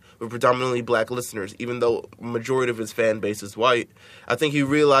black with predominantly black listeners, even though a majority of his fan base is white. I think he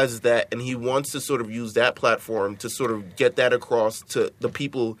realizes that, and he wants to sort of use that platform to sort of get that across to the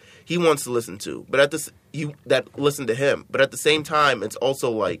people he wants to listen to, that listen to him. But at the same time, it's also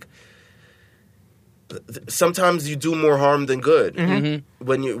like sometimes you do more harm than good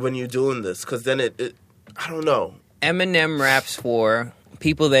when you're doing this, because then it I don't know. Eminem raps for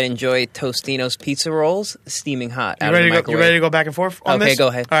people that enjoy Tostino's pizza rolls steaming hot. You ready to go back and forth on this? Okay, go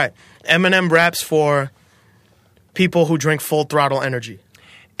ahead. All right. Eminem raps for people who drink Full Throttle Energy.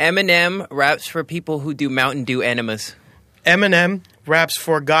 Eminem raps for people who do Mountain Dew enemas. Eminem raps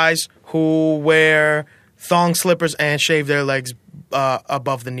for guys who wear thong slippers and shave their legs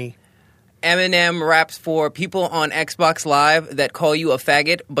above the knee. Eminem raps for people on Xbox Live that call you a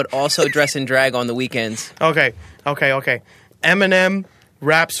faggot, but also dress in drag on the weekends. Okay. Eminem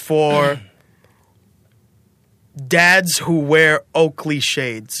raps for dads who wear Oakley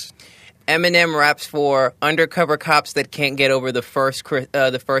shades. Eminem raps for undercover cops that can't get over the first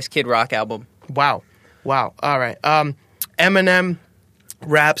Kid Rock album. Wow. All right. Eminem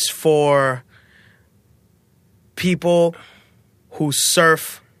raps for people who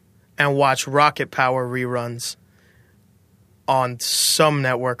surf and watch Rocket Power reruns on some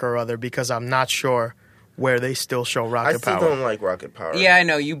network or other, because I'm not sure where they still show Rocket Power. I still don't like Rocket Power. Yeah, I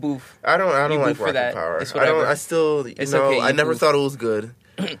know you boof. I don't like for Rocket that. Power. It's whatever. It's okay. I never thought it was good.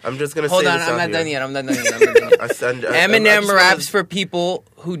 I'm just gonna Hold say on, this I'm out not here. done yet. I'm not done yet. Eminem raps for people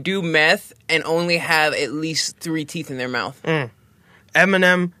who do meth and only have at least 3 teeth in their mouth.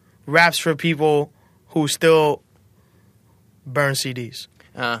 Eminem raps for people who still burn CDs.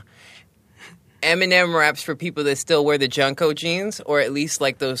 Eminem raps for people that still wear the Junko jeans, or at least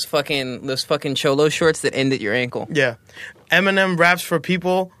like those fucking cholo shorts that end at your ankle. Yeah. Eminem raps for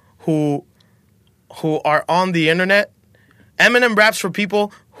people who are on the internet. Eminem raps for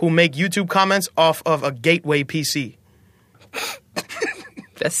people who make YouTube comments off of a gateway PC.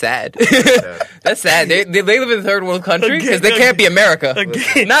 That's sad. That's sad. They live in a third world country because they can't be America.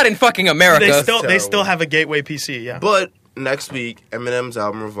 Not in fucking America. They still have a gateway PC, yeah. But next week, Eminem's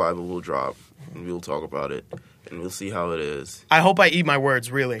album Revival will drop, and we'll talk about it, and we'll see how it is. I hope I eat my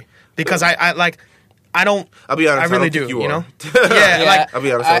words, really, because I don't. I'll be honest. I really don't think do. you You are. know? Yeah. Like, I'll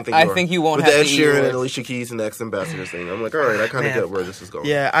be honest. I think you won't with have the Ed to eat Sheeran yours. and Alicia Keys and the X Ambassadors thing. I'm like, all right, I kind of get where this is going.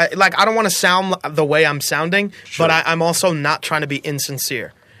 yeah. I don't want to sound the way I'm sounding, but I'm also not trying to be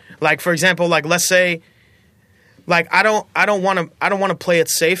insincere. Like, for example, like let's say, like I don't want to play it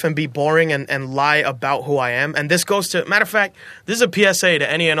safe and be boring and lie about who I am. And this goes to, matter of fact, this is a PSA to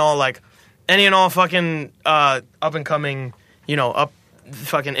any and all fucking up and coming,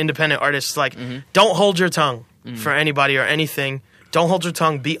 fucking independent artists. Like, don't hold your tongue for anybody or anything. Don't hold your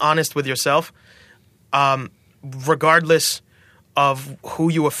tongue. Be honest with yourself, regardless of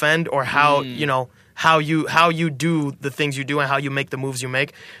who you offend or how how you do the things you do and how you make the moves you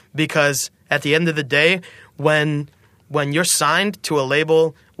make. Because at the end of the day, when you're signed to a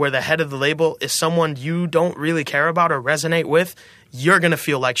label where the head of the label is someone you don't really care about or resonate with, you're going to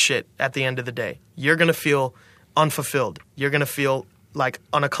feel like shit at the end of the day. You're going to feel unfulfilled. You're going to feel like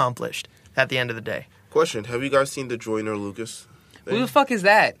unaccomplished at the end of the day. Question: have you guys seen the Joyner Lucas thing? Who the fuck is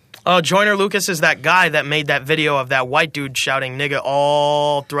that? Joyner Lucas is that guy that made that video of that white dude shouting nigga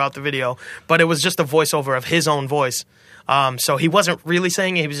all throughout the video, but it was just a voiceover of his own voice. So he wasn't really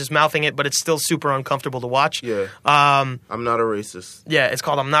saying it, he was just mouthing it, but it's still super uncomfortable to watch. Yeah. I'm not a racist. Yeah, it's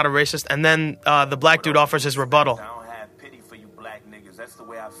called I'm Not a Racist. And then the black dude offers his rebuttal. I don't have pity for you black niggas. That's the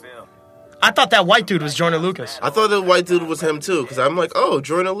way I feel. I thought that white dude was Joyner Lucas. I thought the white dude was him too, because I'm like, oh,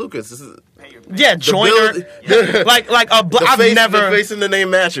 Joyner Lucas. This is Yeah, Joyner. the face and the name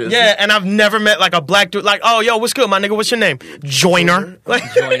matches. Yeah, and I've never met like a black dude. Like, oh, yo, what's good, my nigga? What's your name? Joyner.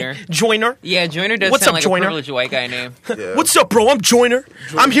 Joyner. Joyner. Yeah, Joyner does What's sound up, like Joyner? a privileged white guy name. Yeah. What's up, bro? I'm Joyner.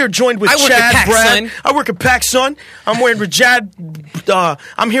 I'm here joined with I work Chad, at PAC, Brad. son. I work at PAC, son. I'm wearing with Chad.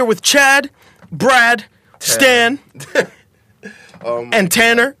 I'm here with Chad, Brad, Stan, and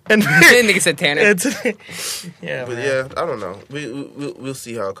Tanner. And Nigga said Tanner. yeah, But man. yeah, I don't know. We'll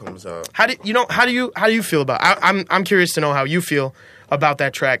see how it comes out. How do you feel about? I'm curious to know how you feel about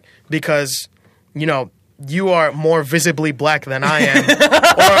that track, because you are more visibly black than I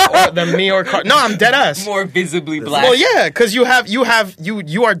am, or than me or no, I'm dead ass. More visibly black. Well, yeah, because you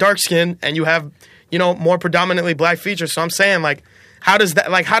are dark skinned and you have more predominantly black features. So I'm saying, like, how does that,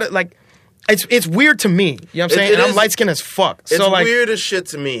 like, It's weird to me. You know what I'm saying? And I'm light skinned as fuck. It's so like, weird as shit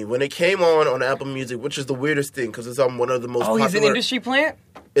to me when it came on Apple Music, which is the weirdest thing because it's on one of the most. Oh, popular... he's an industry plant.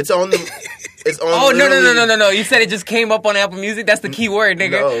 It's on the. It's on. Oh no! You said it just came up on Apple Music. That's the key word,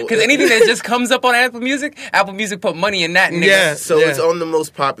 nigga. Because anything that just comes up on Apple Music put money in that, nigga. Yeah. So it's on the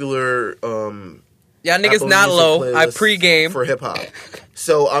most popular. Y'all niggas Apple not Music low. I playlist pregame for hip hop.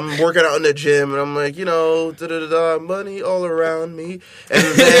 So I'm working out in the gym, and I'm like, money all around me,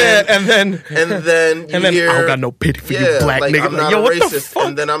 and then you hear, I don't got no pity for you, black nigga. I'm not Yo, a what the racist, fuck?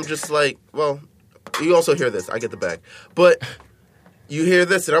 and then I'm just like, well, you also hear this. I get the bag, but you hear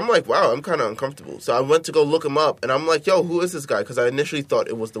this, and I'm like, wow, I'm kind of uncomfortable. So I went to go look him up, and I'm like, yo, who is this guy? Because I initially thought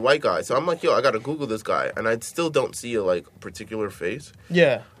it was the white guy. So I'm like, yo, I got to Google this guy, and I still don't see a particular face.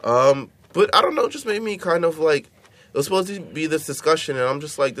 Yeah. But I don't know, it just made me kind of like, it was supposed to be this discussion, and I'm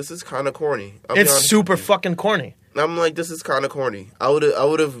just like, this is kind of corny. It's super fucking corny. I'm like, this is kind of corny. I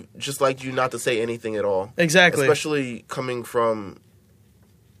would have just liked you not to say anything at all. Exactly. Especially coming from,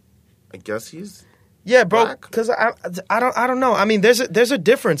 I guess he's bro. Because I don't know. I mean, there's a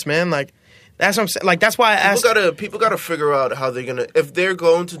difference, man. Like that's what I'm saying. Like that's why I asked. People gotta figure out how they're gonna, if they're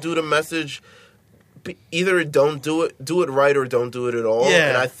going to do the message, either don't do it right, or don't do it at all. Yeah.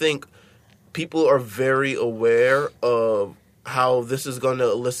 And I think people are very aware of how this is going to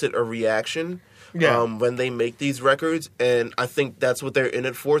elicit a reaction when they make these records. And I think that's what they're in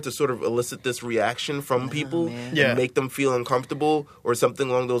it for, to sort of elicit this reaction from people and make them feel uncomfortable or something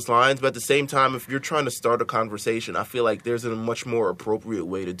along those lines. But at the same time, if you're trying to start a conversation, I feel like there's a much more appropriate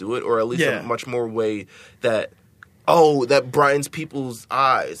way to do it, or at least a much more way that brightens people's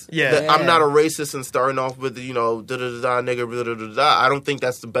eyes. I'm not a racist and starting off with, da-da-da-da, nigga, da-da-da-da. I don't think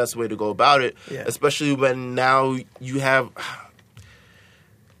that's the best way to go about it, especially when now you have...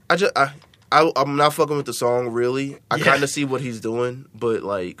 I'm not fucking with the song, really. I kind of see what he's doing, but,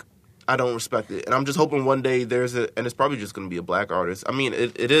 I don't respect it. And I'm just hoping one day and it's probably just going to be a black artist. I mean,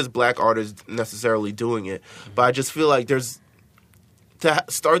 it is black artists necessarily doing it, but I just feel like to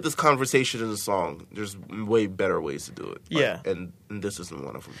start this conversation in a song, there's way better ways to do it. And this isn't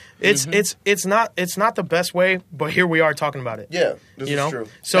one of them. It's not the best way, but here we are talking about it. Yeah, this is true.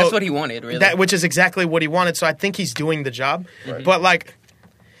 So that's what he wanted, really. Which is exactly what he wanted. So I think he's doing the job. Right. But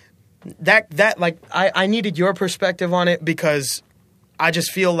I needed your perspective on it, because I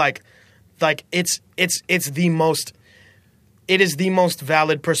just feel like it is the most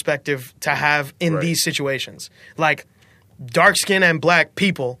valid perspective to have in these situations. Like, dark skin and black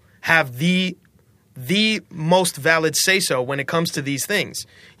people have the most valid say-so when it comes to these things.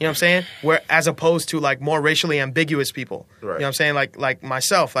 You know what I'm saying? Where, as opposed to more racially ambiguous people. Right. You know what I'm saying? Like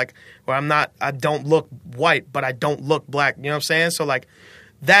myself, where I don't look white, but I don't look black. You know what I'm saying? So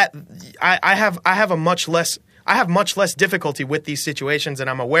that I have much less difficulty with these situations, and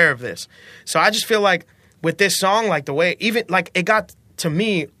I'm aware of this. So I just feel like with this song, the way it got to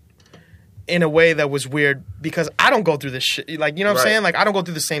me in a way that was weird, because I don't go through this shit. You know what I'm saying? I don't go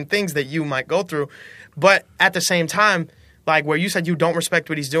through the same things that you might go through. But at the same time, where you said you don't respect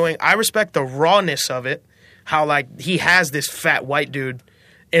what he's doing, I respect the rawness of it. How, he has this fat white dude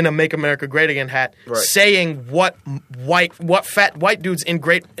in a Make America Great Again hat saying what fat white dudes in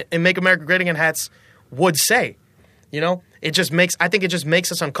Make America Great Again hats would say. It just makes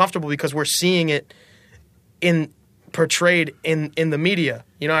us uncomfortable, because we're seeing it portrayed in the media.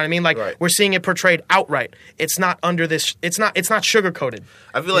 You know what I mean? We're seeing it portrayed outright. It's not under this. It's not sugar coated.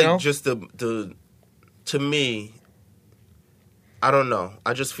 I feel like just to me, I don't know.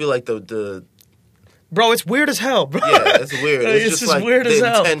 I just feel like the bro, it's weird as hell, bro. Yeah, it's weird. It's just weird as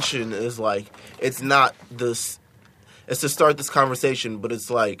hell. The intention is it's not this. It's to start this conversation, but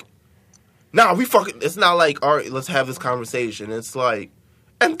it's nah, we fucking. It's not all right, let's have this conversation. It's and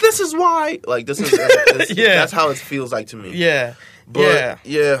this is why. This is that's how it feels like to me. Yeah. But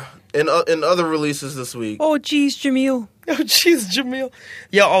in other releases this week. Oh jeez, Jamil. Oh jeez, Jamil.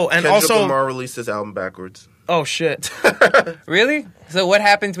 Yeah. Oh, and Kendrick also Lamar released his album backwards. Oh shit. Really? So what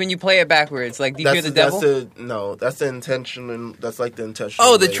happens when you play it backwards? Do you hear the devil? That's the intention, and that's the intention.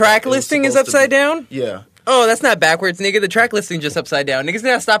 Oh, the track listing is upside down? Yeah. Oh, that's not backwards, nigga. The track listing just upside down. Niggas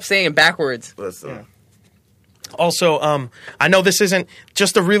gotta stop saying backwards. Listen. Yeah. Also, I know this isn't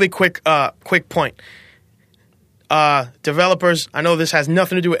just a really quick point. Developers, I know this has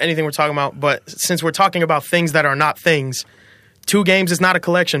nothing to do with anything we're talking about, but since we're talking about things that are not things, 2 games is not a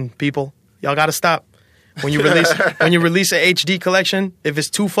collection, people. Y'all gotta stop. When you release an HD collection, if it's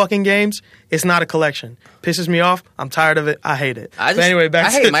 2 fucking games, it's not a collection. Pisses me off. I'm tired of it. I hate it. I hate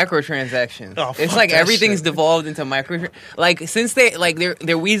microtransactions. Oh, it's like everything's devolved into like since they're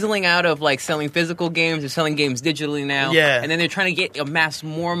weaseling out of like selling physical games, they're selling games digitally now. Yeah. And then they're trying to amass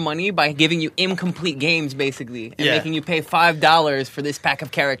more money by giving you incomplete games basically and making you pay $5 for this pack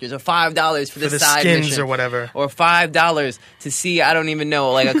of characters or $5 for this side skins mission or whatever. Or $5 to see I don't even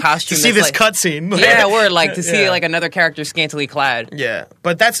know like a costume to see this cutscene. Yeah, word like to see like another character scantily clad. Yeah.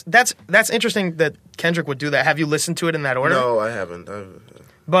 But that's interesting that Kendrick would do that. Have you listened to it in that order? No, I haven't.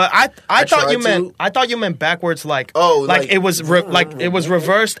 But I thought you meant backwards like it was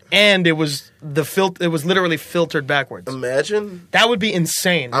reversed and it was it was literally filtered backwards. Imagine that would be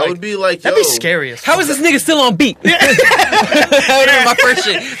insane. I would be like, that'd be scary. How is this nigga still on beat? That would be my first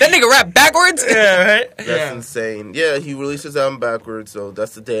shit. That nigga rap backwards. Yeah, right. That's insane. Yeah, he releases album backwards, so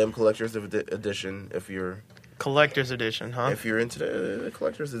that's the damn collector's edition. If you're collector's edition, huh? If you're into the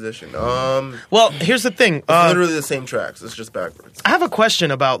collector's edition, well, here's the thing. It's literally the same tracks. It's just backwards. I have a question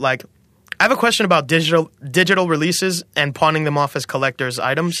about digital releases and pawning them off as collector's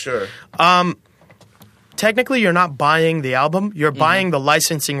items. Sure. Technically, you're not buying the album. You're buying the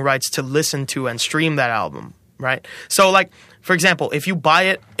licensing rights to listen to and stream that album, right? So, like, for example, if you buy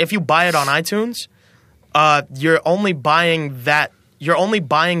it on iTunes, you're only buying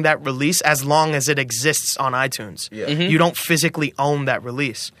that release as long as it exists on iTunes. Yeah. You don't physically own that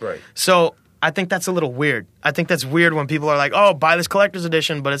release. Right. So I think that's a little weird. I think that's weird when people are like, "Oh, buy this collector's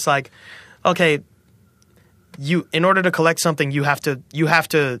edition," but it's like, okay, in order to collect something, you have to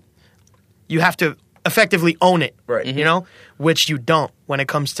effectively own it. Right. You know, which you don't when it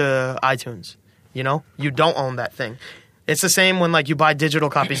comes to iTunes. You know, you don't own that thing. It's the same when like you buy digital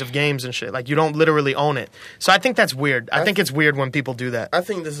copies of games and shit. Like you don't literally own it. So I think that's weird. I think it's weird when people do that. I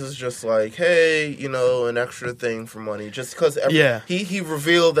think this is just like, hey, an extra thing for money. Just because he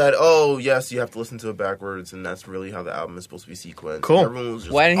revealed that, oh, yes, you have to listen to it backwards, and that's really how the album is supposed to be sequenced. Cool. Was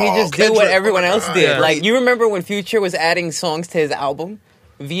just, why didn't he just do what everyone else did? Yeah. Like, you remember when Future was adding songs to his album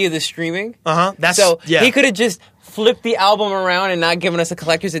via the streaming? He could have just flipped the album around and not given us a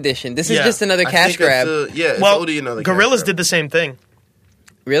collector's edition. This is just another cash grab. Another Gorillaz did the same thing.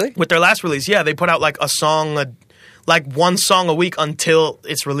 Really? With their last release, yeah, they put out like a song, like one song a week until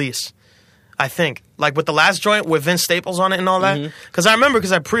its release. I think, like with the last joint with Vince Staples on it and all that. Because I remember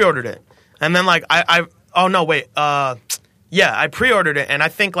I pre-ordered it, and then like I pre-ordered it, and I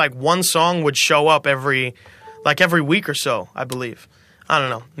think like one song would show up every week or so, I believe. I don't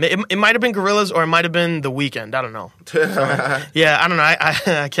know. It might have been Gorillaz or it might have been The Weeknd. I don't know. Yeah, I don't know.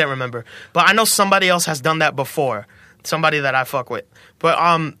 I can't remember. But I know somebody else has done that before. Somebody that I fuck with. But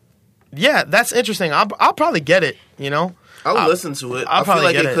yeah, that's interesting. I'll probably get it. I'll listen to it. I feel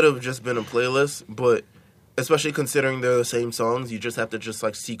like it could have just been a playlist, but especially considering they're the same songs, you just have to just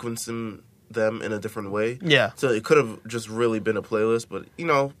like sequence them in a different way. Yeah. So it could have just really been a playlist, but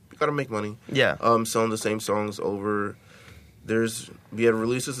you gotta make money. Yeah. Selling the same songs over. We had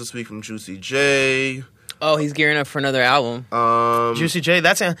releases this week from Juicy J. Oh, he's gearing up for another album. Juicy J,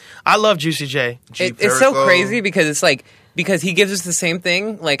 I love Juicy J. It's so crazy because it's like because he gives us the same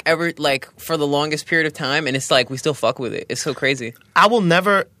thing for the longest period of time, and it's like we still fuck with it. It's so crazy. I will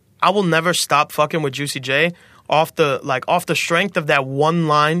never stop fucking with Juicy J off the strength of that one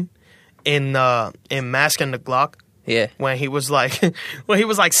line in Mask and the Glock. Yeah. When he was like,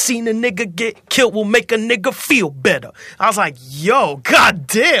 seeing a nigga get killed will make a nigga feel better. I was like, yo,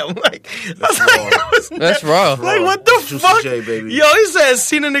 goddamn. Like, that's raw. Like, what the Juicy fuck? J, baby. Yo, he says,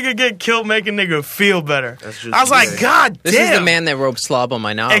 seeing a nigga get killed make a nigga feel better. I was like, god damn. This is the man that wrote Slob on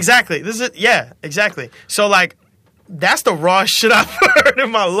my knob. Exactly. Exactly. So, like, that's the rawest shit I've heard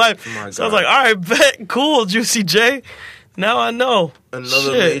in my life. Oh my so I was like, all right, bet, cool, Juicy J. Now I know.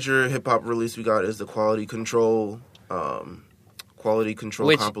 Another major hip-hop release we got is the Quality Control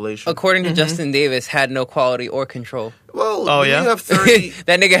Which, compilation. According to Justin Davis, had no quality or control. Well, you have 30...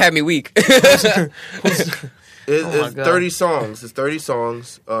 That nigga had me weak. It's 30 songs. It's 30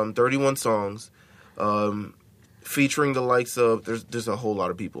 songs, 31 songs, featuring the likes of... There's a whole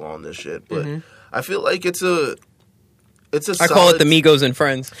lot of people on this shit, but I feel like it's a I call it the Migos and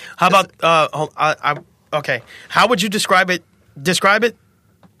Friends. How about... okay. How would you describe it? Describe it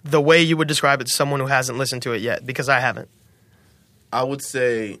the way you would describe it to someone who hasn't listened to it yet, because I haven't. I would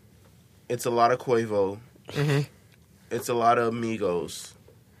say it's a lot of Quavo. It's a lot of Migos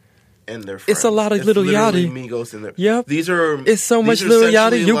and their friends. It's a lot of Lil Yachty. Migos and their... Yep. It's so much Lil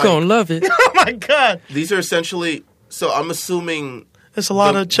Yachty, you gonna love it. Oh my god. These are essentially... So I'm assuming... It's a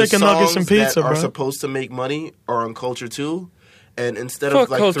lot of chicken nuggets and pizza, that bro. are supposed to make money are on Culture 2. And instead Fuck of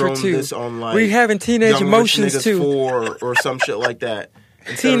like culture throwing too. this on like We having teenage Young emotions Rich Niggas too. 4 or some shit like that.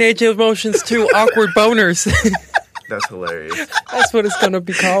 Instead of- Teenage emotions too. Awkward boners. That's hilarious. That's what it's gonna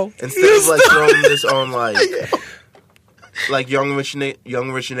be called. Instead of like throwing this on like Young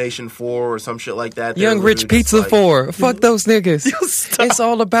Rich Nation 4 or some shit like that. they're Young Rich literally just Pizza like, 4. Fuck those niggas. stop. It's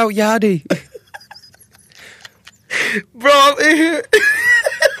all about Yachty. Bro, I'm in here.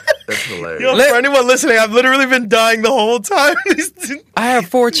 That's hilarious. Yo, for anyone listening, I've literally been dying the whole time. I have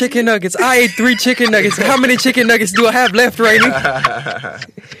 4 chicken nuggets. I ate 3 chicken nuggets. How many chicken nuggets do I have left, Rainy?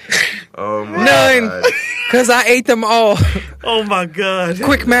 Oh my None. God. Because I ate them all. Oh my god.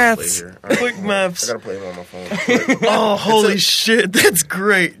 Quick Play maths. here. All right. Quick I maps. gotta play him on my phone. Oh, holy shit. That's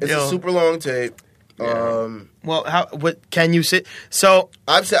great. It's Yo. a super long tape. Well, what can you sit? So,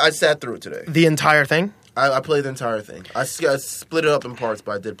 I sat through it today. the entire thing? I played the entire thing. I split it up in parts,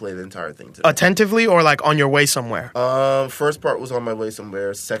 but I did play the entire thing today. Attentively or like on your way somewhere? First part was on my way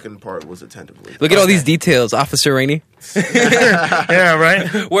somewhere. Second part was attentively. Look at all these details, Officer Rainey. Yeah,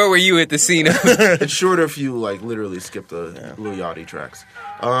 right? Where were you at the scene? It's shorter if you like literally skip the Lil Yachty tracks.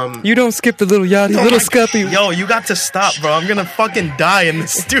 You don't skip the little Yachty, little Scuppy. Yo, you got to stop, bro. I'm gonna fucking die in the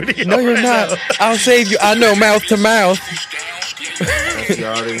studio. No, you're right not. now. I'll save you. I know, mouth to mouth. That's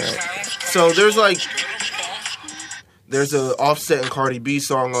Yachty. So there's a Offset and Cardi B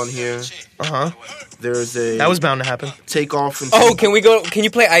song on here. Uh-huh. There's a That was bound to happen. Takeoff and Oh, can we go? Can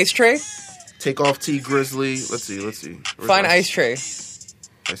you play Ice Tray? Takeoff T Grizzly. Let's see. Where's Find my- Ice Tray,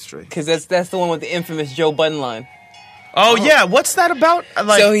 Ice Tray. because that's the one with the infamous Joe Budden line. Oh, yeah. What's that about?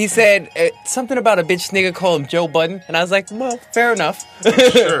 Like, So he said something about a bitch nigga called him Joe Budden, and I was like, well, fair enough,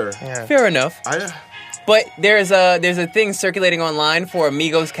 Sure. yeah. fair enough. I But there's a thing circulating online for a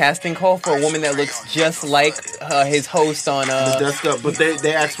Migos casting call for a woman that looks just like his host on. the desk up, but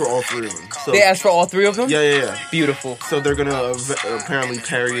they asked for all 3 of them. So, They asked for all 3 of them. Yeah. Beautiful. So they're gonna apparently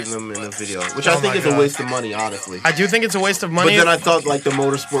parody them in a video, which Oh I think my is a God. waste of money, honestly. I do think it's a waste of But money. then I thought like the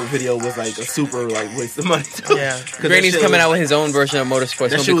motorsport video was like a super like waste of money. Too. Yeah. 'Cause that Granny's shit coming was- out with his own version of motorsports.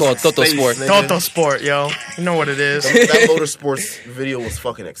 That It's shit gonna be was called Toto space, Sport. nigga. Toto Sport, yo. You know what it is. that motorsports video was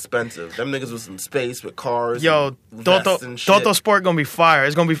fucking expensive. Them niggas was in space with cars. Yo, and Toto vests and shit. Sport gonna be fire.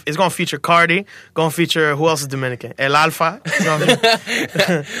 It's gonna feature Cardi. Gonna feature who else is Dominican? El Alfa. It's gonna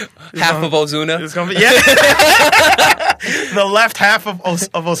be, Half of Ozuna. it's gonna be yeah. The left half of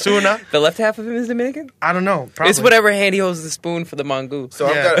Osuna. The left half of him is Dominican. I don't know. Probably. It's whatever hand he holds the spoon for the mongoose.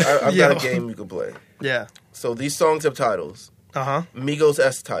 So Yeah. I've got a Yo. game you can play. Yeah. So these songs have titles. Uh huh. Migos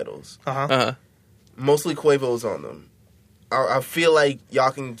S titles. Uh-huh. Mostly Quavo's on them. I feel like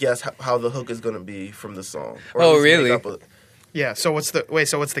y'all can guess how the hook is gonna be from the song. Or at Oh, least make really? up a- Yeah. So what's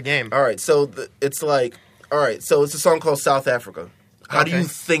the game? All right, so it's like, all right, so it's a song called South Africa. How do Okay. you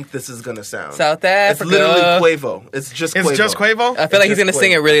think this is gonna sound? South It's Africa. literally Quavo. It's just It's Quavo. just Quavo. I feel like he's just gonna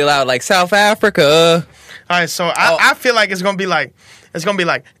sing Quavo. it really loud, like South Africa. All right. So I feel like it's gonna be like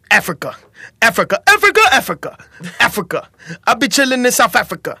Africa, Africa, Africa, Africa, Africa. I'll be chilling in South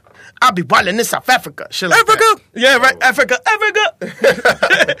Africa. I'll be wilding in South Africa. Shit like Africa? that. Yeah. Right. Africa. Africa.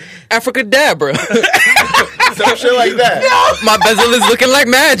 Africadabra. Some shit like that. My bezel is looking like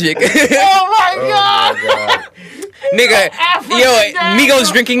magic. Oh my Oh god. my god. Nigga, yo,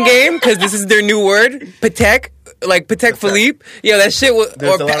 Migos drinking game, because this is their new word, Patek. Like Patek Philippe, yo, that shit.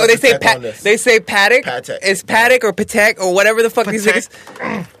 There's a lot Or of they say Patek on this. they say Patek. Patek. It's Patek or Patek or whatever the fuck these Patek.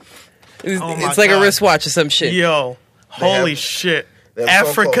 niggas. It's, Oh my it's like God. a wristwatch or some shit. Yo. Holy have- shit. they have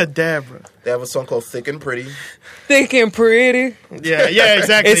a song called- Africadabra. They have a song called Thick and Pretty. Thick and pretty. Yeah. Yeah.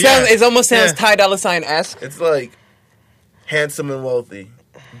 Exactly. It sounds. yeah. It almost sounds Yeah. Ty Dolla $ign esque. It's like handsome and wealthy,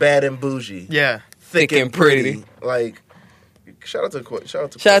 bad and bougie, Yeah. thick and pretty. Like, shout out to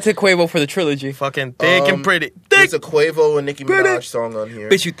Shout out to Quavo for the trilogy. Fucking thick and pretty. There's Thick. a Quavo and Nicki Pretty. Minaj song on here.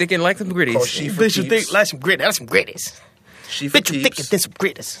 Bitch, you thinking like some called gritties. She for Bitch, you Keeps. think like some grit? That's some gritties. She for Bitch, you think Keeps. that's some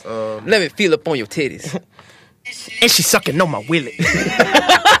gritties. Let me feel up on your titties. And she sucking on my willy.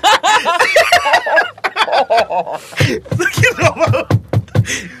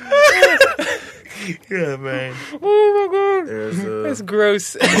 Yeah, man. Oh my god, There's that's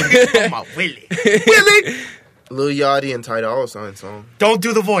gross. On my willy. Lil Yachty and Ty Dolla $ign song. Don't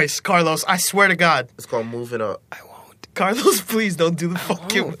do the voice, Carlos. I swear to God. It's called Moving Up. Carlos, please don't do the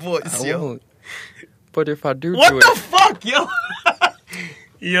fucking voice, I yo. won't. But if I do What do the it, fuck, yo?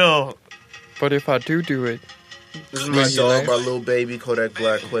 Yo. but if I do it, This is My Dog by Lil Baby, Kodak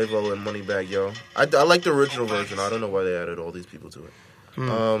Black, Quavo, and Moneybagg Yo. I like the original version. I don't know why they added all these people to it.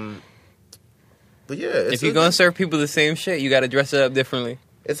 But yeah, if you're gonna serve people the same shit, you gotta dress it up differently.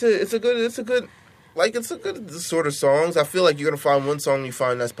 it's a good like, it's a good sort of songs. I feel like you're gonna find one song you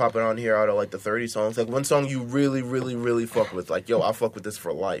find that's popping on here out of like the 30 songs. Like one song you really, really, really fuck with. Like, yo, I fuck with this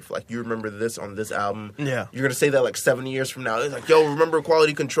for life. Like, you remember this on this album. Yeah. You're gonna say that like 7 years from now. It's like, yo, remember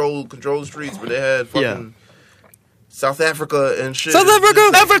Quality Control Streets where they had fucking South Africa and shit. South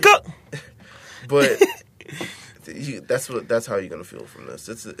Africa. But that's how you're gonna feel from this.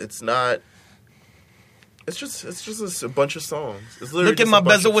 It's not. It's just a bunch of songs. It's literally Look at my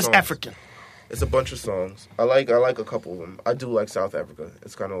bezel was African. It's a bunch of songs. I like a couple of them. I do like South Africa.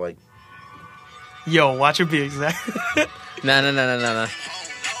 It's kind of like. Yo, watch it be exact. No.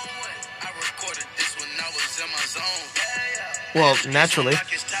 Well, naturally.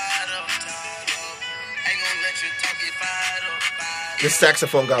 This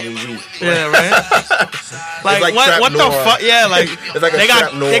saxophone got me weak. Yeah, right. like what the fuck? Yeah, like it's like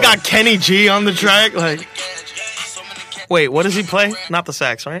they got Kenny G on the track. Like, wait, what does he play? Not the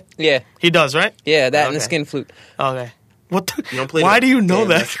sax, right? Yeah. He does, right? Yeah, that and the skin flute. Okay. What? You don't play why that? do you know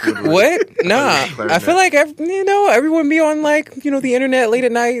Damn, that? What? Nah. I feel like everyone be on like the internet late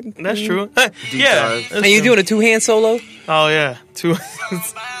at night. That's true. Yeah. And you doing a 2-hand solo? Oh yeah, two.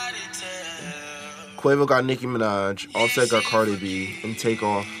 Quavo got Nicki Minaj, Offset got Cardi B, and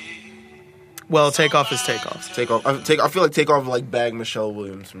Takeoff. Well, Takeoff is Takeoff. I feel like Takeoff like bagged Michelle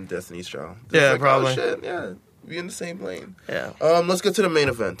Williams from Destiny's Child. It's Yeah, like, probably. Oh, shit, yeah, we in the same lane. Yeah. Let's get to the main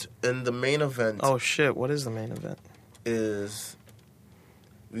event. And the main event Oh shit! What is the main event? is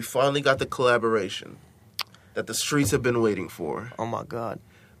we finally got the collaboration that the streets have been waiting for Oh my god.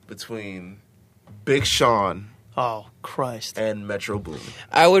 between Big Sean Oh Christ. and Metro Boomin.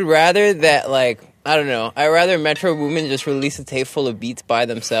 I would rather that I don't know. I'd rather Metro Boomin just release a tape full of beats by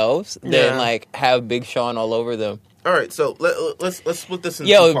themselves than have Big Sean all over them. All right, so let's split this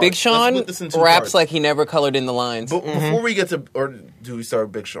into Yo, two parts. Big Sean Let's split this in two raps parts. like he never colored in the lines. But before we get to, or do we start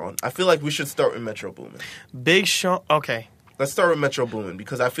with Big Sean? I feel like we should start with Metro Boomin. Big Sean. Okay. Let's start with Metro Boomin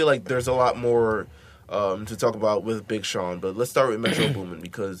because I feel like there's a lot more to talk about with Big Sean. But let's start with Metro Boomin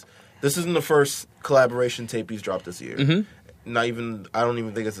because this isn't the first collaboration tape he's dropped this year. Mm-hmm. I don't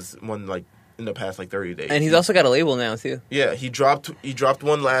even think it's one like in the past like 30 days. And he's also got a label now too. Yeah, he dropped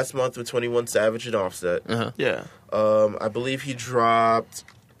one last month with 21 Savage and Offset. Uh-huh. Yeah. I believe he dropped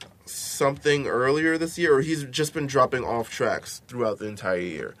something earlier this year, or he's just been dropping off tracks throughout the entire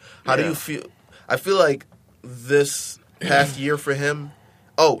year. How do you feel? I feel like this past year for him.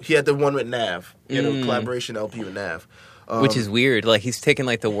 Oh, he had the one with Nav. He had a collaboration LP with Nav. Which is weird. Like he's taking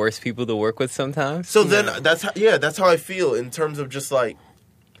like the worst people to work with sometimes. So then that's how I feel in terms of just like.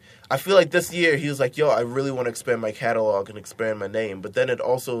 I feel like this year he was like, yo, I really want to expand my catalog and expand my name. But then it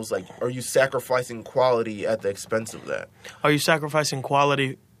also was like, are you sacrificing quality at the expense of that? Are you sacrificing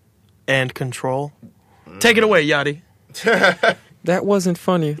quality and control? Take it away, Yachty. That wasn't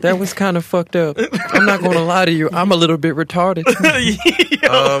funny. That was kind of fucked up. I'm not going to lie to you. I'm a little bit retarded.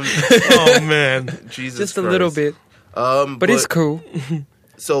 Oh, man. Jesus Just a Christ. little bit. But it's cool.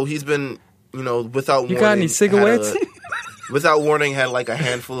 So he's been, without warning. You got any cigarettes? Without warning, had like a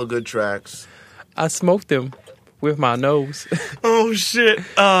handful of good tracks. I smoked them with my nose. Oh, shit.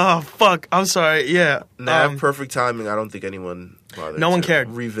 Oh, fuck. I'm sorry. Yeah. Nav, perfect timing. I don't think anyone bothered. No one to cared.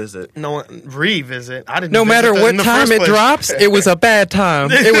 Revisit. No one revisit. I didn't. No visit matter that what in the time first it place. drops, it was a bad time.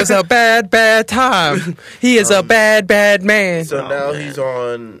 It was a bad time. He is a bad man. So now he's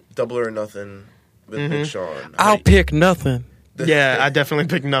on Double or Nothing with Big Sean. I'll pick nothing. Yeah, I definitely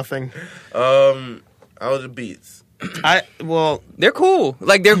picked nothing. How are the beats? They're cool.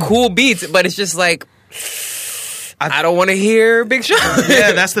 Like they're cool beats, but it's just like I don't want to hear Big Sean.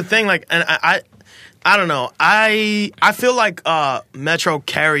 Yeah, that's the thing. Like, and I don't know. I feel like Metro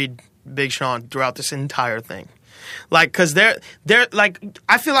carried Big Sean throughout this entire thing. Like, cause they're like,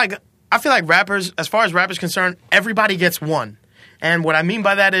 I feel like rappers, as far as rappers concerned, everybody gets one. And what I mean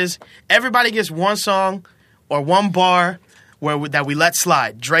by that is everybody gets one song or one bar that we let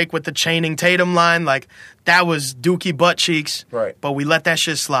slide. Drake with the Channing Tatum line, like that was Dookie butt cheeks, right? But we let that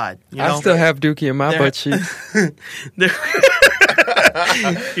shit slide. You know? I still have Dookie in my butt cheeks. Yeah,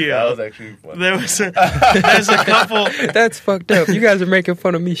 that was actually funny. There's a couple. That's fucked up. You guys are making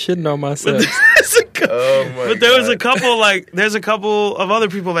fun of me shitting on myself. There's a couple of other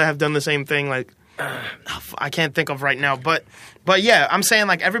people that have done the same thing. Like, I can't think of right now, but yeah, I'm saying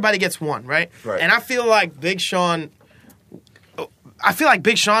like everybody gets one, right? Right. And I feel like Big Sean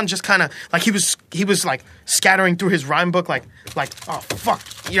just kind of like he was like scattering through his rhyme book like oh fuck,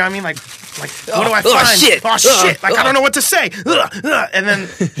 you know what I mean, like what do I find? Shit. Oh shit, like I don't know what to say, and then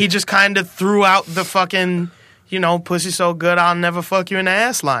he just kind of threw out the fucking pussy so good I'll never fuck you in the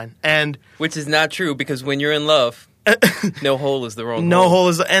ass line, and which is not true because when you're in love, no hole is the wrong no hole. hole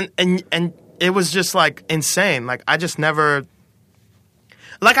is and it was just like insane. Like I just never.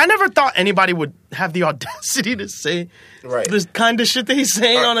 Like, I never thought anybody would have the audacity to say this kind of shit that he's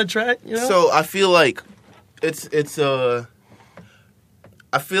saying on a track, you know? So, I feel like I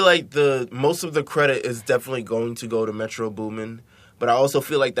feel like most of the credit is definitely going to go to Metro Boomin, but I also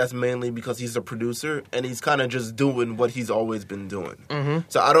feel like that's mainly because he's a producer, and he's kind of just doing what he's always been doing. Mm-hmm.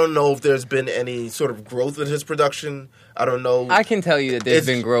 So, I don't know if there's been any sort of growth in his production. I don't know. I can tell you that there's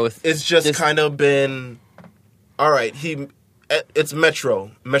been growth. It's just kind of been, all right, it's Metro.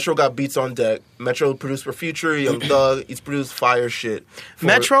 Metro got beats on deck. Metro produced for Future, Young Thug. He's produced fire shit for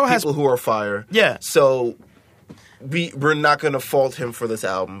Metro has people who are fire. Yeah. So we're not going to fault him for this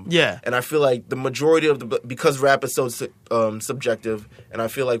album. Yeah. And I feel like the majority of because rap is so subjective, and I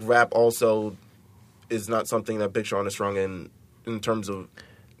feel like rap also is not something that Big Sean is strong in terms of.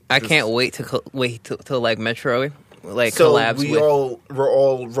 I can't wait to like Metro collabs we're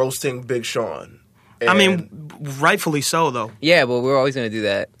all roasting Big Sean. I mean, rightfully so, though. Yeah, but we're always going to do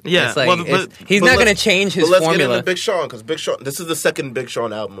that. Yeah. It's like, he's not going to change his formula. Let's get into Big Sean, because Big Sean, this is the second Big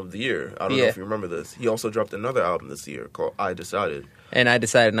Sean album of the year. I don't know if you remember this. He also dropped another album this year called I Decided. And I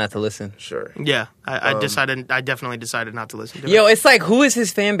decided not to listen. Sure. Yeah, I definitely decided not to listen to it. Yo, it's like, who is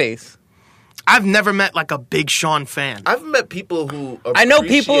his fan base? I've never met like a Big Sean fan. I've met people who I know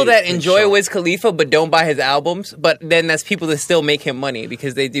people that enjoy Wiz Khalifa but don't buy his albums, but then that's people that still make him money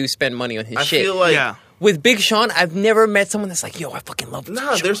because they do spend money on his shit. I feel like with Big Sean, I've never met someone that's like, yo, I fucking love Big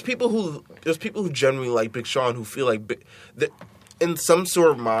Sean. There's people who genuinely like Big Sean who feel like in some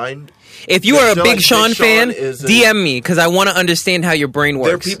sort of mind. If you are a Big Sean fan, DM me because I want to understand how your brain works.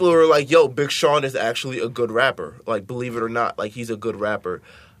 There are people who are like, yo, Big Sean is actually a good rapper. Like, believe it or not, like he's a good rapper.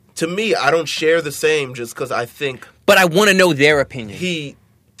 To me, I don't share the same just because I think... But I want to know their opinion. He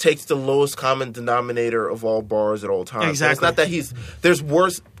takes the lowest common denominator of all bars at all times. Exactly. It's not that there's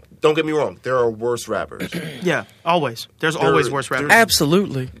worse... Don't get me wrong. There are worse rappers. Yeah, always. There's always worse rappers.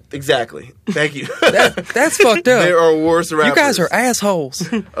 Absolutely. Exactly. Thank you. That's fucked up. There are worse rappers. You guys are assholes.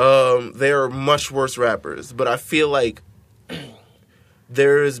 There are much worse rappers. But I feel like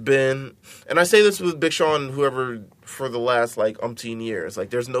there has been... And I say this with Big Sean, whoever... for the last like umpteen years. Like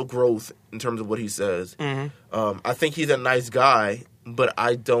there's no growth in terms of what he says. Mm-hmm. I think he's a nice guy, but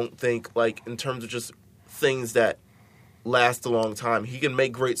I don't think like in terms of just things that last a long time. He can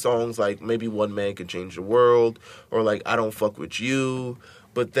make great songs like maybe One Man Can Change the World or like I Don't Fuck With You,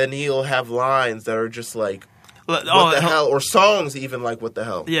 but then he'll have lines that are just like what the hell, or songs even like what the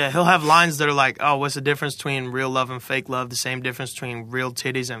hell. Yeah, he'll have lines that are like, oh, what's the difference between real love and fake love? The same difference between real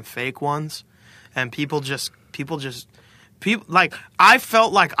titties and fake ones. And people like I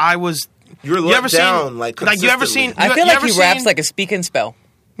felt like I was. You're let down, like you ever seen? I feel like he raps like a speak and spell.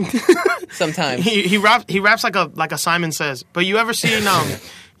 Sometimes he raps like a Simon Says. But you ever seen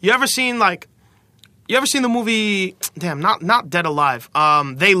you ever seen the movie? Damn, not Dead Alive.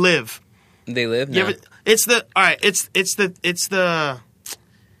 They Live. They Live. No. It's the.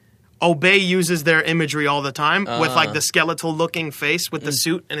 Obey uses their imagery all the time with like the skeletal looking face with the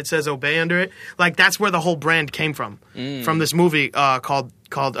suit and it says Obey under it. Like that's where the whole brand came from this movie called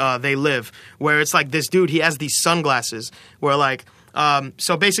They Live, where it's like this dude, he has these sunglasses where like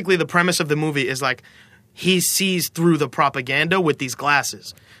so basically the premise of the movie is like he sees through the propaganda with these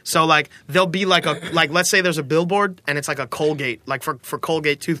glasses. So like there'll be like let's say there's a billboard and it's like a Colgate, like for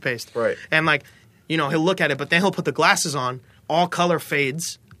Colgate toothpaste. Right. And like, you know, he'll look at it, but then he'll put the glasses on, all color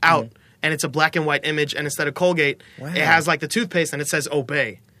fades out, and it's a black and white image, and instead of Colgate, it has like the toothpaste and it says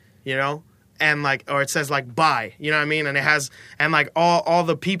Obey, you know? And like, or it says like buy, you know what I mean? And it has, and like all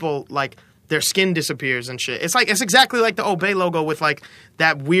the people, like their skin disappears and shit. It's like, it's exactly like the Obey logo with like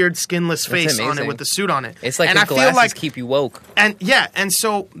that weird skinless face on it with the suit on it. It's like and the glasses keep you woke. And yeah, and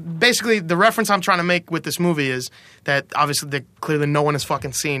so basically the reference I'm trying to make with this movie is that obviously clearly no one has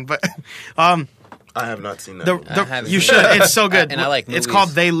fucking seen, but I have not seen that. You should. It's so good. And I like movies. It's called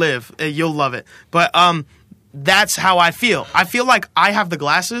They Live. You'll love it. But that's how I feel. I feel like I have the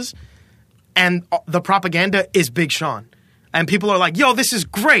glasses, and the propaganda is Big Sean. And people are like, "Yo, this is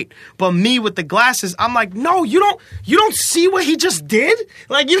great." But me with the glasses, I'm like, "No, you don't see what he just did."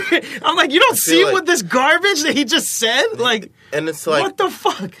 Like I'm like, "You don't see what this garbage that he just said." Like, and it's like, what the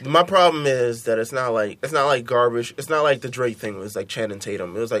fuck? My problem is that it's not like garbage. It's not like the Drake thing. It was like Channing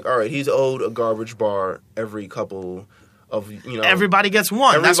Tatum. It was like, all right, he's owed a garbage bar every couple of Everybody gets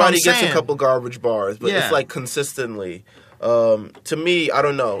one. Everybody gets a couple garbage bars, but it's like consistently. To me, I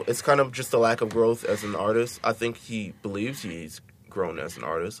don't know. It's kind of just a lack of growth as an artist. I think he believes he's grown as an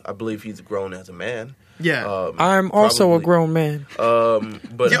artist. I believe he's grown as a man. Yeah. I'm also a grown man.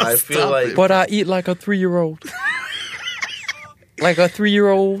 But I feel like... But I eat like a 3-year-old. Like a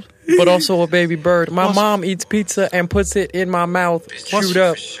 3-year-old but also a baby bird. My mom eats pizza and puts it in my mouth. Shoot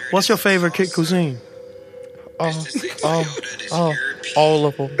up. What's your favorite kid cuisine? All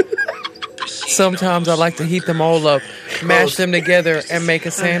of them. Sometimes I like to heat them all up, mash them together, and make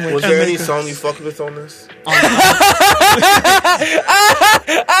a sandwich. Was there any song you fucked with on this?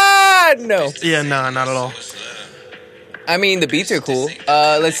 No. Yeah, nah, not at all. I mean, the beats are cool.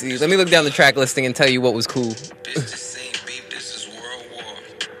 Let's see. Let me look down the track listing and tell you what was cool.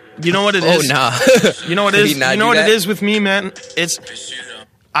 You know what it is? Oh, nah. You know what it is? Did he not You know do what that? it is with me, man?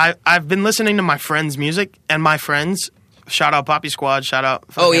 I've been listening to my friends' music, and my friends, shout out Poppy Squad, shout out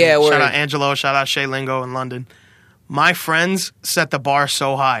Oh, yeah, word. shout out Angelo, shout out Shay Lingo in London. My friends set the bar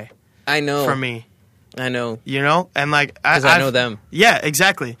so high I know. for me. I know. You know, and like Because I know them. Yeah,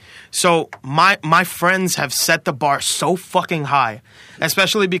 exactly. So my friends have set the bar so fucking high,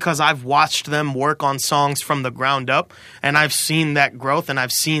 especially because I've watched them work on songs from the ground up, and I've seen that growth, and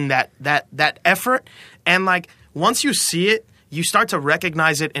I've seen that effort, and like once you see it, you start to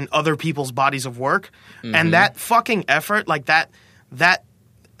recognize it in other people's bodies of work, and that fucking effort, like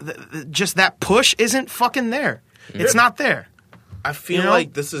just that push isn't fucking there. It's not there. I feel You know?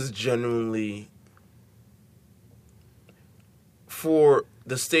 like this is genuinely for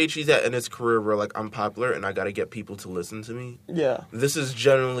the stage he's at in his career where like I'm popular and I got to get people to listen to me. Yeah. This is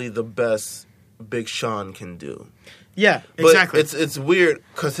generally the best Big Sean can do. Yeah, But exactly. it's weird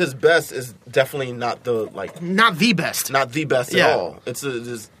because his best is definitely not the like not the best. not the best Yeah. at all.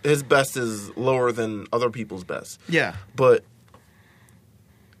 His best is lower than other people's best. Yeah. But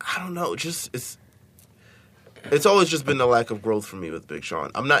I don't know. It's always just been the lack of growth for me with Big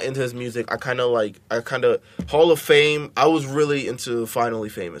Sean. I'm not into his music. I kind of Hall of Fame. I was really into Finally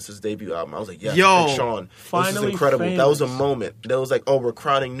Famous, his debut album. I was like, yeah, Yo, Big Sean. This is Finally incredible. That was a Famous. moment. That was like, oh, we're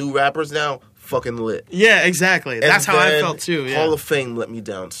crowning new rappers now. Fucking lit. Yeah, exactly. And That's how I then felt too. Yeah. Hall of Fame let me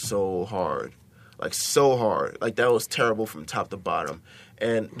down so hard. Like, so hard. Like, that was terrible from top to bottom.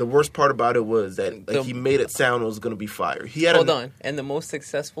 And the worst part about it was that like, he made it sound it was going to be fire. He had Hold on. And the most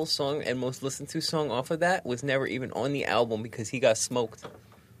successful song and most listened to song off of that was never even on the album because he got smoked.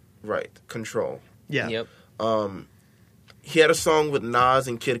 Right. Control. Yeah. Yep. He had a song with Nas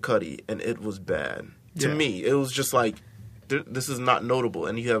and Kid Cudi, and it was bad. To Yeah. me, it was just like, this is not notable.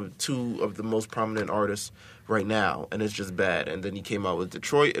 And you have two of the most prominent artists right now, and it's just bad. And then he came out with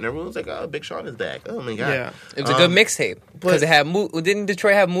Detroit, and everyone was like, oh, Big Sean is back. Oh, my God. Yeah. It was a good mixtape because it had didn't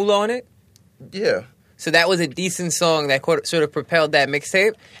Detroit have Moolah on it? Yeah. So that was a decent song that sort of propelled that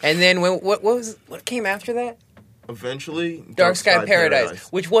mixtape. And then what came after that? Eventually, Dark Sky Paradise,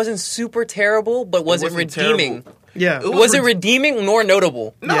 which wasn't super terrible, but wasn't redeeming. terrible. Yeah. It It wasn't redeeming nor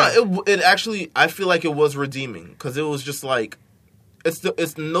notable. No, it actually, I feel like it was redeeming because it was just like,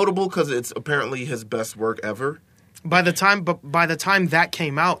 it's notable because it's apparently his best work ever. By the time that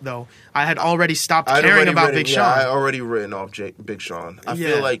came out, though, I had already stopped I'd caring already about written- Big yeah, Sean. I already written off Big Sean. I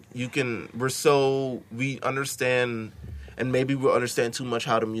Yeah. feel like we understand, and maybe we understand too much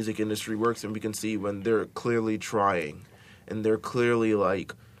how the music industry works, and we can see when they're clearly trying, and they're clearly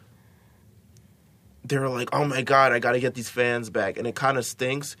like, oh my God, I got to get these fans back, and it kind of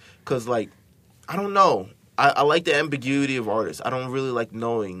stinks because like, I don't know. I like the ambiguity of artists. I don't really like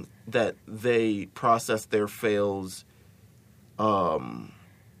knowing that they process their fails,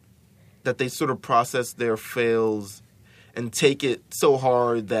 that they sort of process their fails and take it so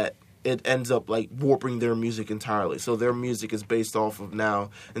hard that it ends up like warping their music entirely. So their music is based off of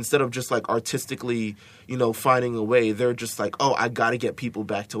now, instead of just like artistically, finding a way, they're just like, oh, I got to get people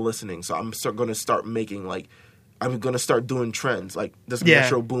back to listening. So I'm going to start making like, I'm going to start doing trends like this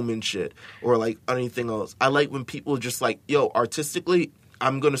Metro Boomin shit or like anything else. I like when people just like, yo, artistically,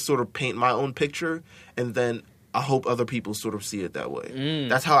 I'm going to sort of paint my own picture and then I hope other people sort of see it that way.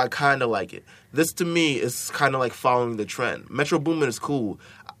 That's how I kind of like it. This to me is kind of like following the trend. Metro Boomin is cool.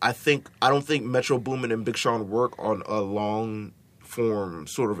 I don't think Metro Boomin and Big Sean work on a long form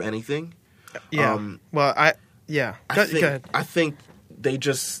sort of anything. Yeah. Go ahead. I think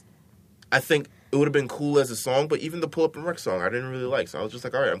it would have been cool as a song, but even the Pull Up and Wreck song I didn't really like. So I was just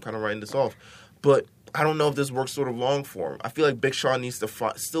like, all right, I'm kind of writing this off. But I don't know if this works sort of long form. I feel like Big Sean needs to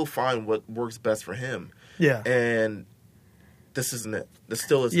still find what works best for him. Yeah. And this isn't it. This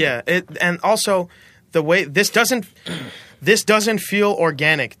still isn't Yeah. And also the way this doesn't feel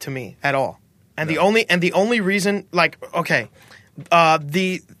organic to me at all. And the only reason, like, okay,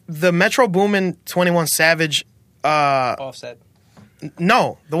 the Metro Boomin 21 Savage, Offset.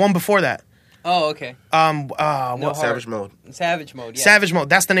 no, the one before that. Oh, okay. What? Savage Mode. Savage Mode, yeah. Savage Mode.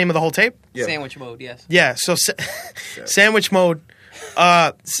 That's the name of the whole tape. Yeah. Sandwich Mode, yes. Yeah. So Sandwich Mode.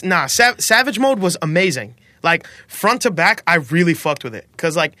 Savage Mode was amazing. Like front to back, I really fucked with it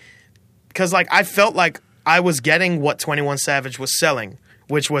because like like I felt like I was getting what 21 Savage was selling,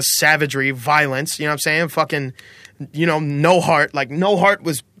 which was savagery, violence. You know what I'm saying? Fucking, No Heart. Like No Heart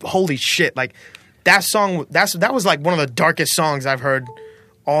was holy shit. Like that song. That was like one of the darkest songs I've heard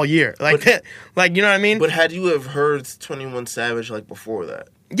all year. Like, like you know what I mean? But had you have heard 21 Savage like before that?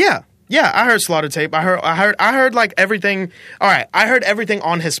 Yeah. I heard Slaughter Tape. I heard like everything. All right, I heard everything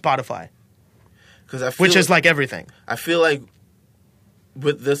on his Spotify, which is like everything. I feel like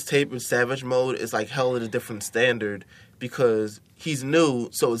with this tape with Savage Mode, it's like held at a different standard because he's new,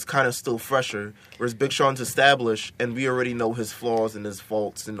 so it's kind of still fresher. Whereas Big Sean's established, and we already know his flaws and his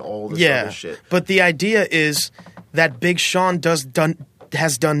faults and all this other shit. But the idea is that Big Sean has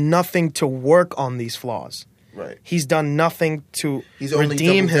done nothing to work on these flaws. Right. He's done nothing to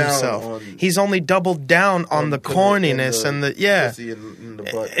redeem himself. He's only doubled down on the corniness and the pussy in the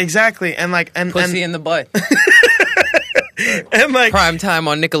butt. Exactly, and like pussy in the butt. And like prime time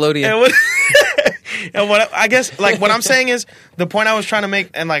on Nickelodeon. And what I guess like what I'm saying is the point I was trying to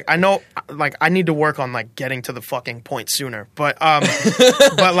make, and like I know like I need to work on like getting to the fucking point sooner, but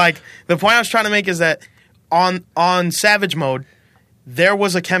but like the point I was trying to make is that on Savage Mode there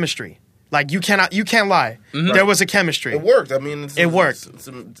was a chemistry. Like you can't lie. Mm-hmm. There was a chemistry. It worked. I mean, it worked.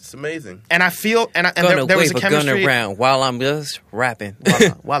 It's amazing. And I feel and there was a chemistry. Gun around while I'm just rapping.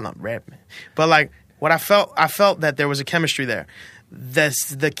 while I'm rapping. But like what I felt that there was a chemistry there. The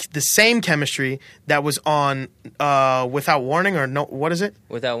same chemistry that was on Without Warning or no, what is it?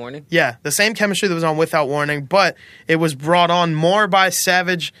 Without Warning? Yeah, the same chemistry that was on Without Warning, but it was brought on more by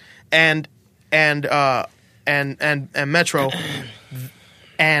Savage and Metro.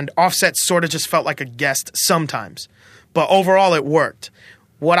 And Offset sort of just felt like a guest sometimes. But overall, it worked.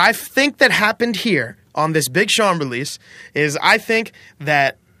 What I think that happened here on this Big Sean release is I think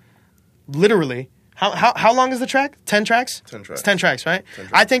that literally... How long is the track? 10 tracks? 10 tracks. It's 10 tracks, right? 10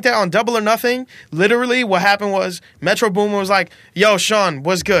 tracks. I think that on Double or Nothing, literally what happened was Metro Boomin was like, yo, Sean,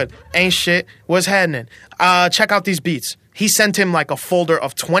 what's good? Ain't shit. What's happening? Check out these beats. He sent him like a folder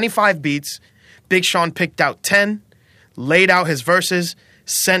of 25 beats. Big Sean picked out 10, laid out his verses,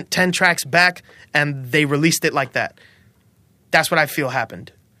 sent 10 tracks back, and they released it like that. That's what I feel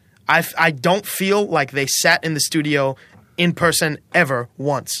happened. I don't feel like they sat in the studio in person ever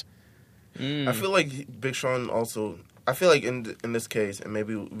once. I feel like Big Sean also... I feel like in this case, and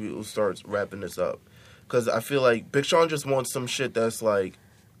maybe we'll start wrapping this up, because I feel like Big Sean just wants some shit that's like...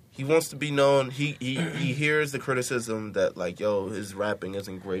 He wants to be known. He hears the criticism that, like, yo, his rapping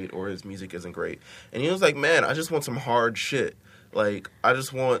isn't great or his music isn't great. And he was like, man, I just want some hard shit. Like, I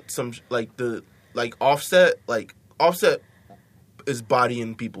just want some... Offset is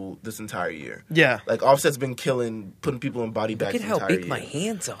bodying people this entire year. Yeah. Like, Offset's been putting people in body bags this entire year. Look at how big my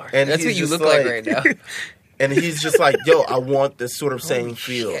hands are. And that's what you look like right now. And he's just like, yo, I want this sort of same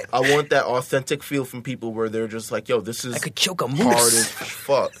feel. Shit. I want that authentic feel from people where they're just like, yo, this is I could choke a moose. Hard as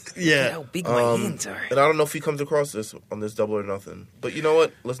fuck. Yeah. Look at how big my hands are. And I don't know if he comes across this on this Double or Nothing. But you know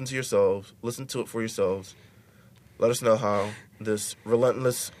what? Listen to yourselves. Listen to it for yourselves. Let us know how this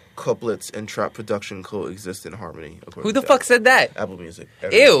relentless couplets and trap production coexist in harmony. Who the fuck said that? Apple Music.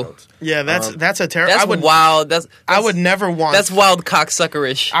 Ew. Yeah, that's a terrible. That's wild. I would never want. That's wild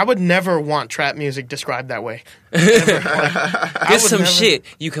cocksuckerish. I would never want trap music described that way. Here's some shit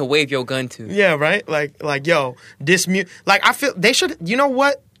you can wave your gun to. Yeah, right. Like yo, this like I feel they should. You know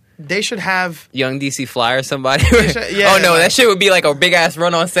what? They should have Young DC Fly or somebody. Yeah, oh no, that shit would be like a big ass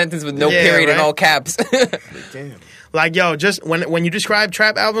run on sentence with no period and all caps. Damn. Like, yo, just when you describe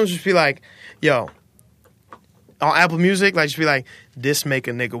trap albums, just be like, yo, on Apple Music, like, just be like, this make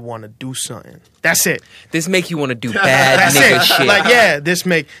a nigga want to do something. That's it. This make you want to do bad nigga shit. Like, yeah,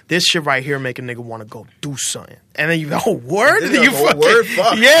 this shit right here make a nigga want to go do something. And then you go, oh, word? Then you fucking, word?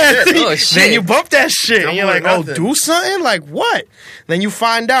 Fuck. Yeah. Oh, shit. Then you bump that shit. And you're like, oh, nothing. do something? Like, what? Then you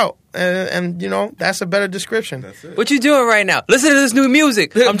find out. And you know, that's a better description. That's it. What you doing right now? Listen to this new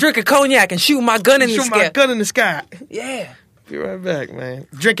music. I'm drinking cognac and shooting my gun in the sky. Shoot my gun in the sky. Yeah. Be right back, man.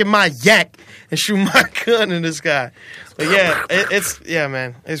 Drinking my yak and shoot my gun in the sky. But yeah, it's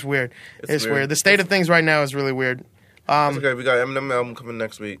man. It's weird. It's weird. The state of things right now is really weird. It's okay, we got Eminem album coming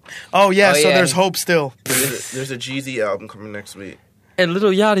next week. Oh yeah, so there's hope still. There's a Jeezy album coming next week. And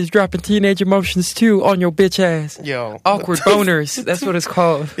Lil Yachty's dropping Teenage Emotions 2 on your bitch ass. Yo. Awkward boners. That's what it's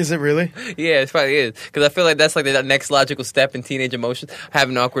called. Is it really? Yeah, it probably is. Because I feel like that's like the next logical step in Teenage Emotions,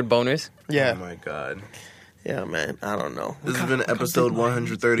 having awkward boners. Yeah. Oh my god. Yeah, man. I don't know. This has been episode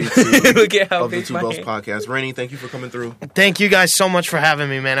 132 Look at how of the big Two my Bells hand. podcast. Rainey, thank you for coming through. Thank you guys so much for having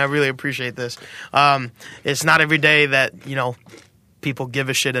me, man. I really appreciate this. It's not every day that, you know, people give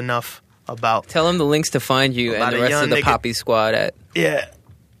a shit enough about. Tell them the links to find you and the rest of the Poppy Squad at. Yeah.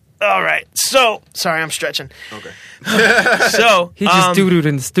 All right. So, sorry, I'm stretching. Okay. So, He just doo-dooed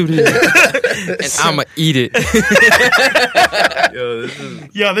in the studio. And I'ma eat it.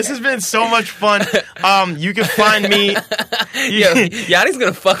 Yo, this has been so much fun. You can find me. Yo, Yachty's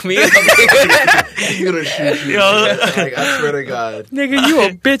gonna fuck me up. He's gonna shoot you. Yo. Like, I swear to God. Nigga, you a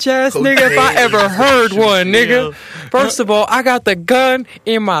bitch ass nigga if I ever heard one, nigga. First of all, I got the gun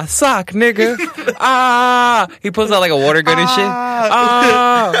in my sock, nigga. He pulls out like a water gun and shit.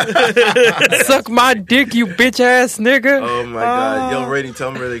 Suck my dick, you bitch ass nigga. Oh my God. Yo, Rainy,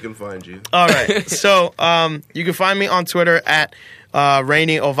 tell them where they can find you. All right. So, you can find me on Twitter at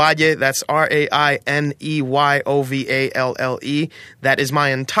Rainy Ovalle. That's RAINEYOVALLE. That is my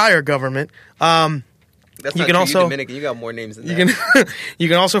entire government. That's you not can true. also You Dominican. You got more names than that. You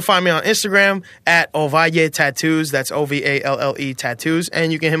can also find me on Instagram at Ovalle Tattoos. That's OVALLE Tattoos.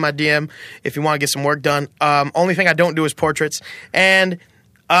 And you can hit my DM if you want to get some work done. Only thing I don't do is portraits. And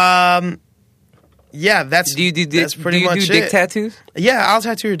yeah, that's Do you do that's pretty much dick it. tattoos? Yeah, I'll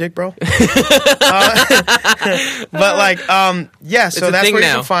tattoo your dick, bro. But like, yeah. So a that's thing where you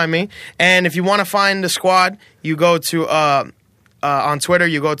now. can find me. And if you want to find the squad, you go to on Twitter.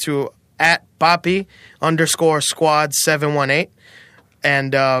 You go to at Boppy_squad718.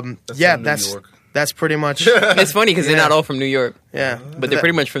 And yeah, from New that's York. that's pretty much. It's funny because they're not all from New York, Yeah, but they're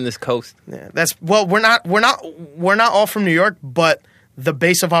pretty much from this coast. Yeah, that's well. We're not all from New York, but the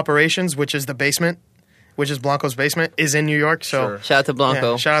base of operations, which is the basement, which is Blanco's basement, is in New York. So Sure. Shout out to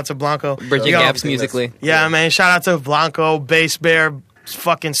Blanco. yeah, shout out to Blanco. Bridging Yo, gaps musically. Yeah, man. Shout out to Blanco, Bass Bear,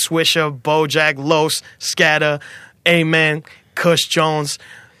 fucking Swisher, Bojack, Los, Scatter, Amen, Kush Jones,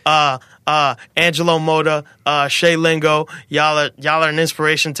 Angelo Moda, Shay Lingo. Y'all are an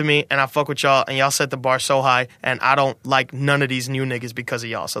inspiration to me, and I fuck with y'all, and y'all set the bar so high, and I don't like none of these new niggas because of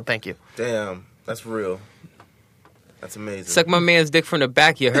y'all. So thank you. Damn, that's real. That's amazing. Suck my man's dick from the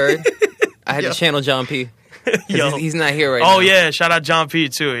back, you heard? I had to channel John P. 'Cause Yo. he's not here right now. Oh yeah, shout out John P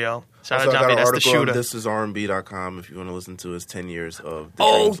too, yo. Shout Also, out I John P. got an That's the article on shooter. thisisrnb.com if you want to listen to his 10 years of the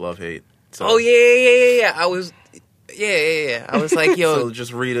Oh. Dreams Love Hate. So, Oh yeah. I was, yeah. I was like, yo, so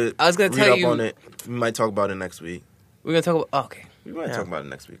just read it. I was gonna read tell up you- on it. We might talk about it next week. we're gonna talk about. Oh, okay, We might talk about it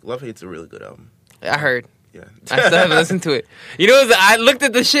next week. Love Hate's a really good album. I heard. Yeah. I still haven't listened to it. You know, I looked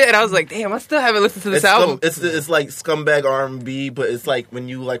at the shit and I was like, damn, I still haven't listened to this album. It's like scumbag R&B, but it's like when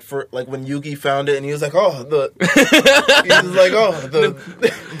you like when Yugi found it and he was like, oh the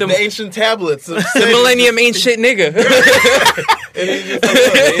ancient tablets, of The sin. Millennium ain't shit nigga. And he's just like,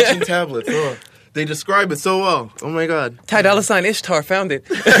 oh, the ancient tablets. Oh. They describe it so well. Oh my God. Ty Dolla $ign Ishtar found it.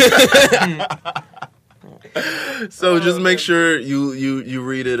 So just make sure you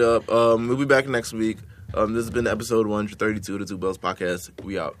read it up. We'll be back next week. This has been episode 132 of the Two Bells Podcast.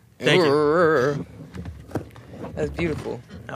 We out. Thank you. That's beautiful.